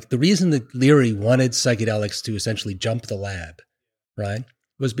broadly. Like the reason that Leary wanted psychedelics to essentially jump the lab, right,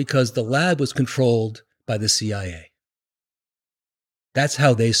 was because the lab was controlled by the CIA. That's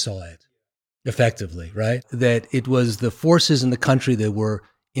how they saw it, effectively, right? That it was the forces in the country that were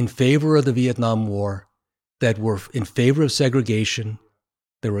in favor of the Vietnam War, that were in favor of segregation,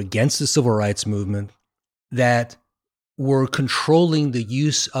 that were against the civil rights movement, that were controlling the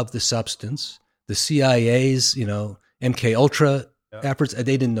use of the substance. The CIA's, MK Ultra efforts,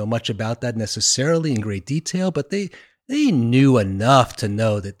 they didn't know much about that necessarily in great detail, but they knew enough to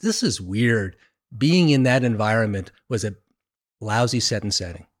know that this is weird. Being in that environment was a lousy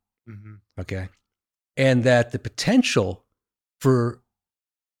setting. Okay. And that the potential for,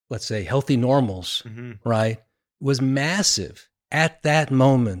 let's say, healthy normals, right, was massive at that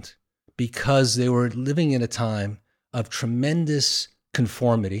moment because they were living in a time of tremendous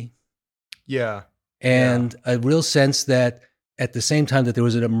conformity. Yeah. And a real sense that at the same time that there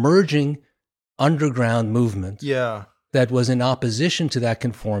was an emerging underground movement that was in opposition to that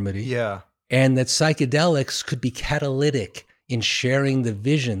conformity. Yeah. And that psychedelics could be catalytic in sharing the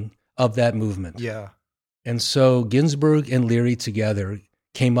vision of that movement. Yeah. And so Ginsberg and Leary together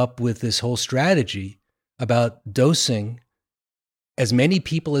came up with this whole strategy about dosing as many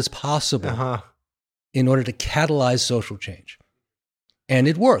people as possible in order to catalyze social change. And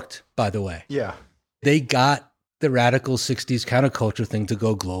it worked, by the way. Yeah. They got the radical 60s counterculture thing to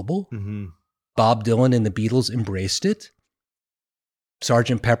go global. Bob Dylan and the Beatles embraced it.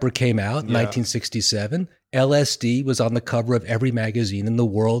 Sgt. Pepper came out in 1967. LSD was on the cover of every magazine in the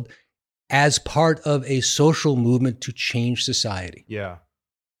world as part of a social movement to change society. Yeah.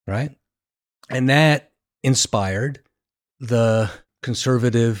 Right? And that inspired the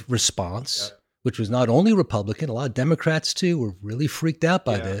conservative response, which was not only Republican, a lot of Democrats too were really freaked out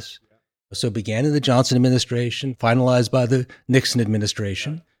by this. So it began in the Johnson administration, finalized by the Nixon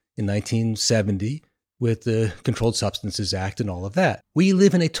administration in 1970 with the Controlled Substances Act and all of that. We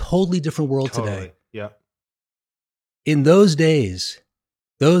live in a totally different world today. Yeah. In those days,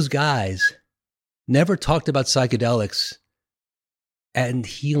 those guys never talked about psychedelics and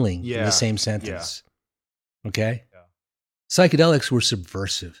healing in the same sentence. Okay? Yeah. Psychedelics were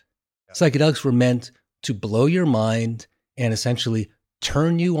subversive. Yeah. Psychedelics were meant to blow your mind and essentially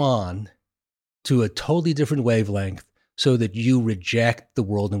turn you on to a totally different wavelength so that you reject the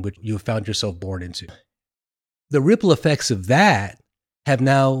world in which you found yourself born into. The ripple effects of that have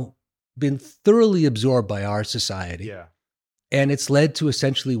now been thoroughly absorbed by our society. Yeah. And it's led to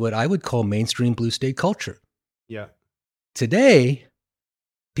essentially what I would call mainstream blue state culture. Yeah. Today,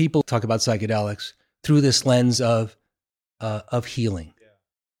 people talk about psychedelics through this lens of healing,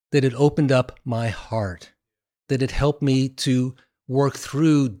 that it opened up my heart, that it helped me to work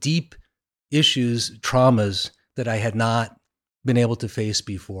through deep issues, traumas that I had not been able to face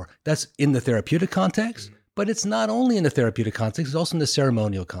before. That's in the therapeutic context, but it's not only in the therapeutic context, it's also in the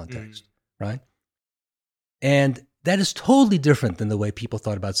ceremonial context, right? And that is totally different than the way people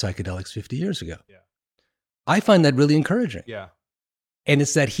thought about psychedelics 50 years ago. Yeah. I find that really encouraging. Yeah. And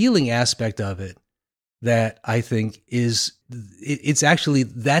it's that healing aspect of it that I think it's actually,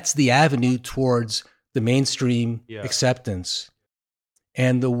 that's the avenue towards the mainstream acceptance.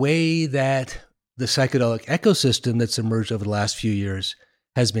 And the way that the psychedelic ecosystem that's emerged over the last few years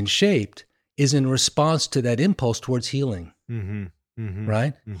has been shaped is in response to that impulse towards healing,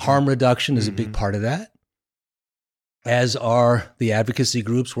 right? Harm reduction is a big part of that, as are the advocacy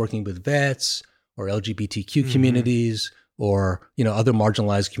groups working with vets or LGBTQ communities or, other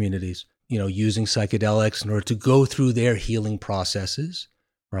marginalized communities, using psychedelics in order to go through their healing processes,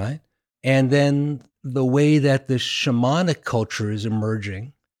 right? And then the way that the shamanic culture is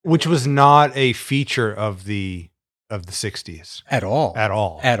emerging, which was not a feature of the 60s at all.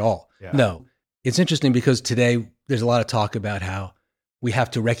 Yeah. No, it's interesting because today there's a lot of talk about how we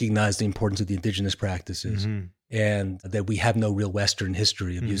have to recognize the importance of the indigenous practices and that we have no real Western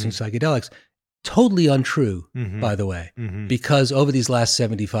history of using psychedelics. Totally untrue, by the way, because over these last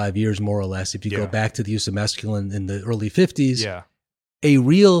 75 years, more or less, if you go back to the use of mescaline in the early 50s, a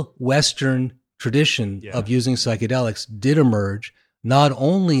real Western tradition of using psychedelics did emerge, not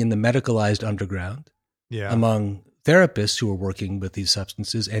only in the medicalized underground, among therapists who were working with these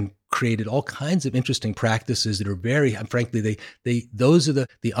substances and created all kinds of interesting practices that are very, frankly, those are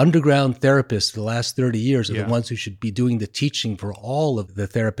the underground therapists the last 30 years are the ones who should be doing the teaching for all of the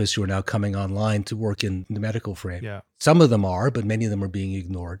therapists who are now coming online to work in the medical frame. Yeah. Some of them are, but many of them are being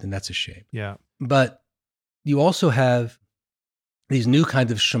ignored, and that's a shame. Yeah. But you also have these new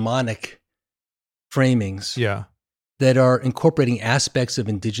kinds of shamanic framings that are incorporating aspects of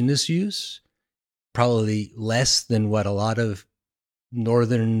indigenous use, probably less than what a lot of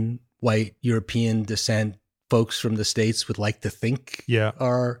northern white European descent folks from the States would like to think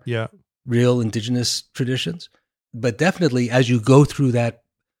are real indigenous traditions. But definitely as you go through that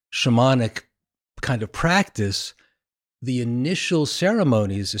shamanic kind of practice, the initial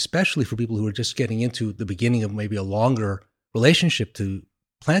ceremonies, especially for people who are just getting into the beginning of maybe a longer relationship to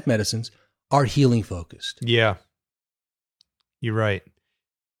plant medicines, are healing focused. Yeah. You're right.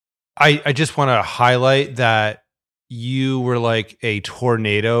 I just want to highlight that you were like a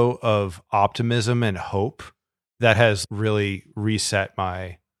tornado of optimism and hope that has really reset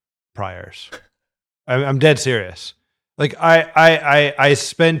my priors. I'm dead serious. Like I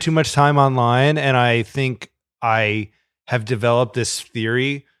spend too much time online, and I think I have developed this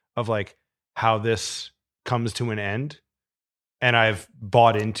theory of like how this comes to an end. And I've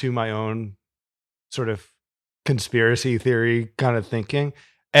bought into my own sort of conspiracy theory kind of thinking.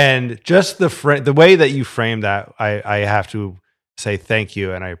 And just the way that you framed that, I have to say thank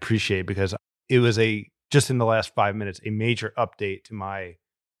you and I appreciate it, because it was just in the last 5 minutes, a major update to my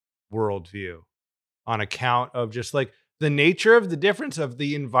worldview on account of just like the nature of the difference of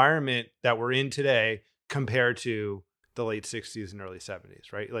the environment that we're in today compared to the late 60s and early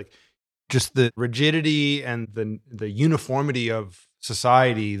 70s, right? Like just the rigidity and the uniformity of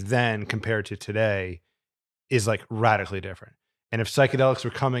society then compared to today is like radically different. And if psychedelics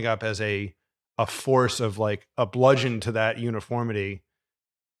were coming up as a force of like a bludgeon to that uniformity,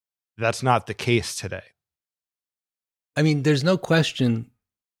 that's not the case today. I mean, there's no question.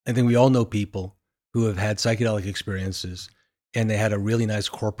 I think we all know people who have had psychedelic experiences and they had a really nice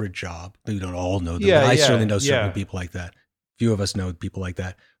corporate job. We don't all know them. I certainly know certain people like that. Few of us know people like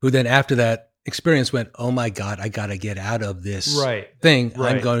that, who then after that experience went, oh my God, I got to get out of this thing.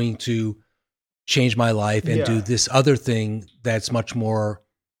 Right. I'm going to change my life and do this other thing that's much more,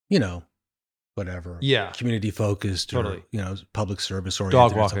 whatever. Yeah. Community focused or, public service oriented.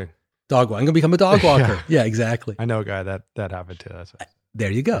 Dog walking. I'm going to become a dog walker. Yeah, exactly. I know a guy that happened to.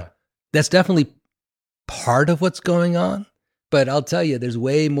 There you go. Yeah. That's definitely part of what's going on. But I'll tell you, there's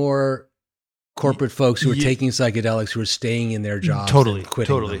way more corporate folks who are taking psychedelics who are staying in their jobs. Totally.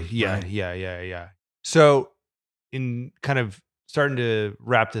 Them, yeah. Right? Yeah. So in kind of starting to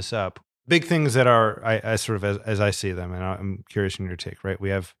wrap this up, big things that are, I sort of, as I see them, and I'm curious in your take, right? We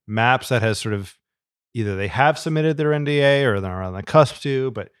have MAPS that has sort of, either they have submitted their NDA or they're on the cusp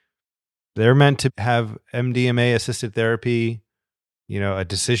to, but they're meant to have MDMA assisted therapy, a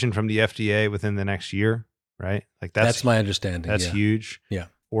decision from the FDA within the next year, right? Like that's my understanding. That's huge. Yeah.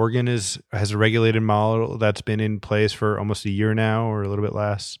 Oregon has a regulated model that's been in place for almost a year now, or a little bit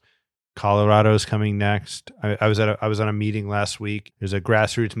less. Colorado's coming next. I was on a meeting last week. There's a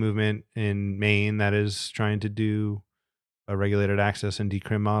grassroots movement in Maine that is trying to do a regulated access and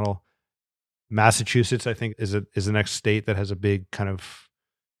decrim model. Massachusetts, I think, is the next state that has a big kind of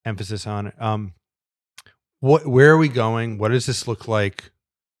emphasis on it. Where are we going? What does this look like?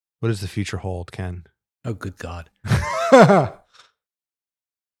 What does the future hold, Ken? Oh, good God. I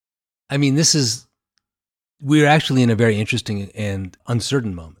mean, we're actually in a very interesting and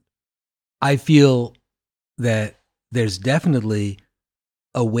uncertain moment. I feel that there's definitely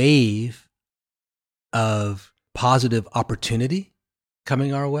a wave of positive opportunity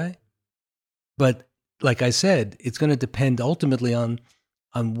coming our way. But like I said, it's going to depend ultimately on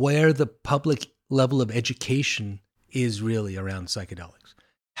where the public level of education is really around psychedelics.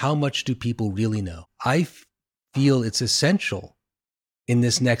 How much do people really know? I feel it's essential in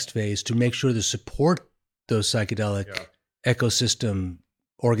this next phase to make sure to support those psychedelic ecosystem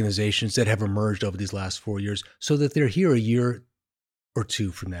organizations that have emerged over these last 4 years so that they're here a year or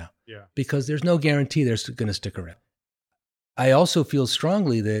two from now. Yeah. Because there's no guarantee they're going to stick around. I also feel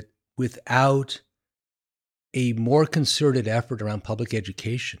strongly that without a more concerted effort around public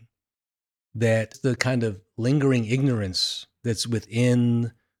education, that the kind of lingering ignorance that's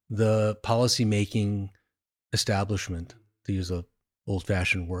within the policymaking establishment, to use an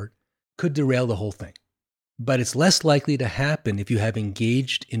old-fashioned word, could derail the whole thing. But it's less likely to happen if you have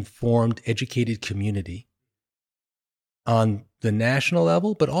engaged, informed, educated community on the national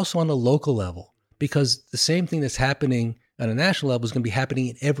level, but also on a local level. Because the same thing that's happening on a national level is going to be happening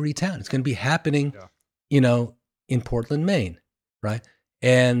in every town. It's going to be happening, in Portland, Maine, right?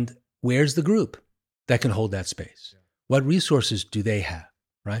 And where's the group that can hold that space? What resources do they have,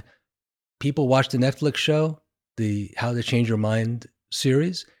 right? People watch the Netflix show, the How to Change Your Mind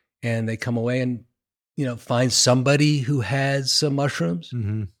series, and they come away and find somebody who has some mushrooms,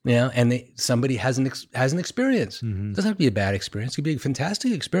 and somebody has an experience. It doesn't have to be a bad experience. It could be a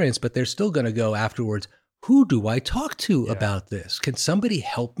fantastic experience, but they're still going to go afterwards. Who do I talk to about this? Can somebody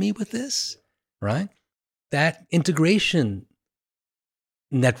help me with this? Right? That integration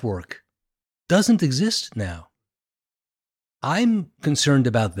network doesn't exist now. I'm concerned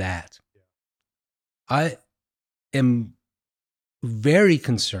about that. I am very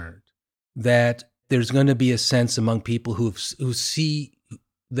concerned that there's going to be a sense among people who see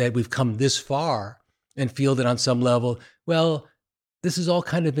that we've come this far and feel that on some level, well, this is all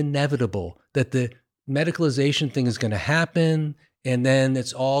kind of inevitable, that the medicalization thing is going to happen, and then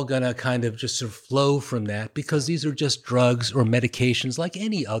it's all going to kind of just sort of flow from that because these are just drugs or medications like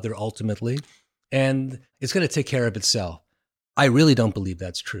any other ultimately, and it's going to take care of itself. I really don't believe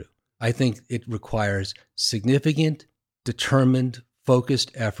that's true. I think it requires significant, determined,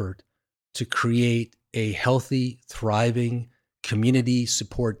 focused effort to create a healthy, thriving community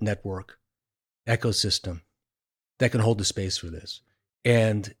support network ecosystem that can hold the space for this.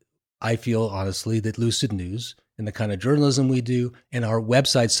 And I feel honestly that Lucid News and the kind of journalism we do and our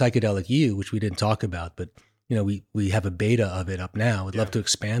website Psychedelic U, which we didn't talk about, but we have a beta of it up now. I'd love to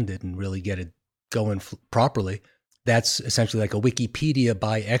expand it and really get it going properly. That's essentially like a Wikipedia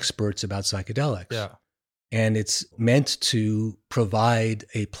by experts about psychedelics. Yeah. And it's meant to provide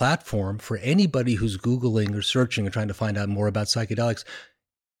a platform for anybody who's Googling or searching or trying to find out more about psychedelics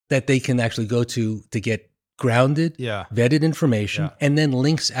that they can actually go to get grounded, vetted information, and then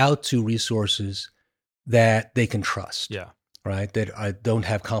links out to resources that they can trust, right? That don't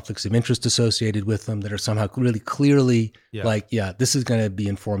have conflicts of interest associated with them, that are somehow really clearly this is going to be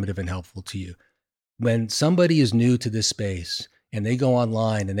informative and helpful to you. When somebody is new to this space, and they go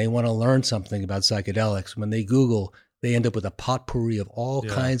online and they want to learn something about psychedelics, when they Google, they end up with a potpourri of all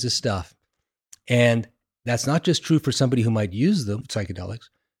kinds of stuff. And that's not just true for somebody who might use the psychedelics,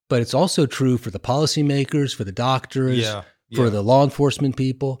 but it's also true for the policymakers, for the doctors, for the law enforcement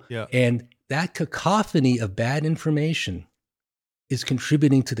people. Yeah. And that cacophony of bad information is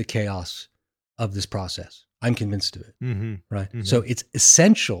contributing to the chaos of this process. I'm convinced of it, right? Mm-hmm. So it's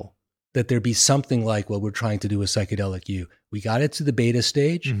essential that there be something like what we're trying to do with Psychedelic U. We got it to the beta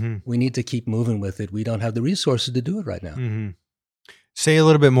stage. We need to keep moving with it. We don't have the resources to do it right now. Say a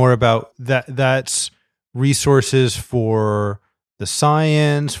little bit more about that. That's resources for the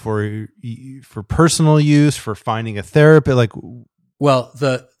science, for personal use, for finding a therapist. Well,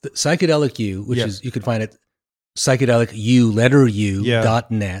 the Psychedelic U, which is, you can find it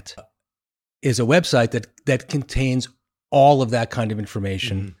psychedelicu.net, is a website that contains all of that kind of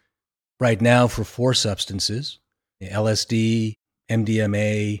information. Right now for 4 substances, LSD,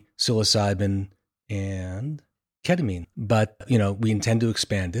 MDMA, psilocybin, and ketamine. But, we intend to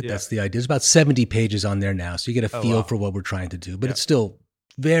expand it. That's the idea. There's about 70 pages on there now, so you get a feel for what we're trying to do. But it's still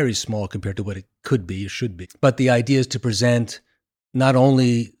very small compared to what it could be, or should be. But the idea is to present not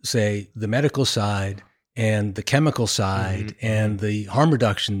only, say, the medical side and the chemical side and the harm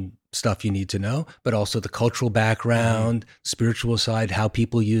reduction stuff you need to know, but also the cultural background, spiritual side, how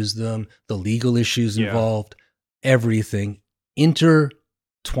people use them, the legal issues involved, everything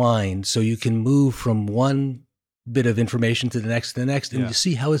intertwined so you can move from one bit of information to the next, and you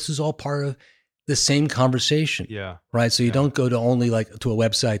see how this is all part of the same conversation. Yeah. Right. So you don't go to only like to a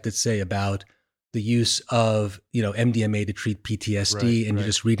website that's say about the use of, MDMA to treat PTSD and you're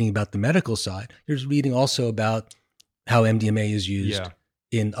just reading about the medical side. You're just reading also about how MDMA is used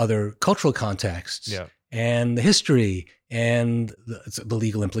in other cultural contexts and the history and the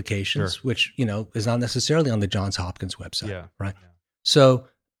legal implications, which, is not necessarily on the Johns Hopkins website. Right. Yeah. So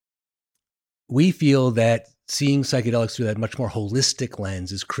we feel that seeing psychedelics through that much more holistic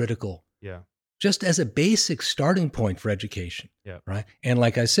lens is critical. Yeah. Just as a basic starting point for education. Yeah. Right. And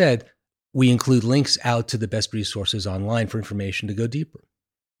like I said, we include links out to the best resources online for information to go deeper.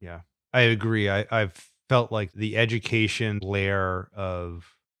 Yeah, I agree. I've felt like the education layer of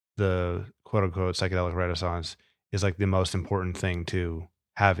the quote unquote psychedelic renaissance is like the most important thing to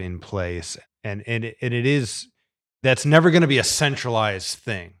have in place. And it is, that's never going to be a centralized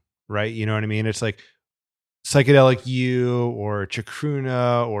thing, right? You know what I mean? It's like psychedelic U or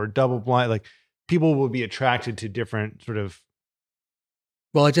chacruna or double blind, like people will be attracted to different sort of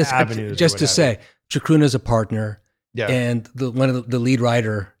avenues. Just to say, chacruna is a partner. Yeah. And one of the lead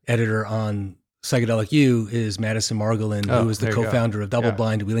editor on Psychedelic U is Madison Margolin, who is the co-founder of Double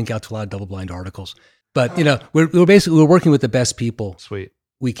Blind. We link out to a lot of Double Blind articles. But, we're working with the best people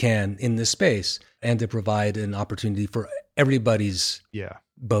we can in this space and to provide an opportunity for everybody's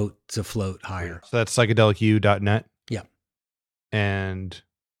boat to float higher. So that's psychedelicu.net. Yeah. And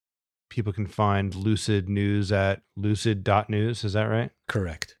people can find Lucid News at lucid.news. Is that right?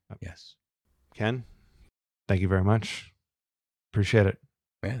 Correct. Yes. Ken, thank you very much. Appreciate it.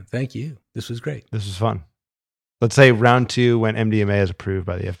 Man, thank you. This was great. This was fun. Let's say round 2 when MDMA is approved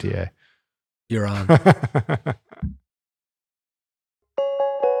by the FDA. You're on.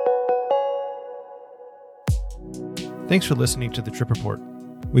 Thanks for listening to The Trip Report.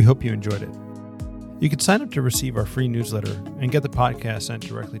 We hope you enjoyed it. You can sign up to receive our free newsletter and get the podcast sent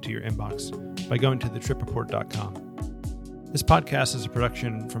directly to your inbox by going to thetripreport.com. This podcast is a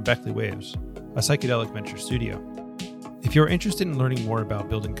production from Beckley Waves, a psychedelic venture studio. If you're interested in learning more about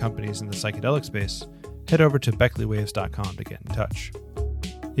building companies in the psychedelic space, head over to beckleywaves.com to get in touch.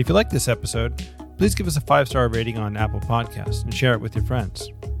 If you like this episode, please give us a 5-star rating on Apple Podcasts and share it with your friends.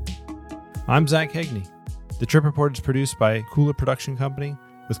 I'm Zach Hegney. The Trip Report is produced by Cooler Production Company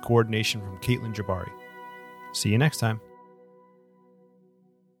with coordination from Caitlin Jabari. See you next time.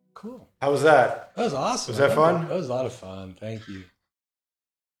 Cool. How was that? That was awesome. Was that fun? That was a lot of fun. Thank you.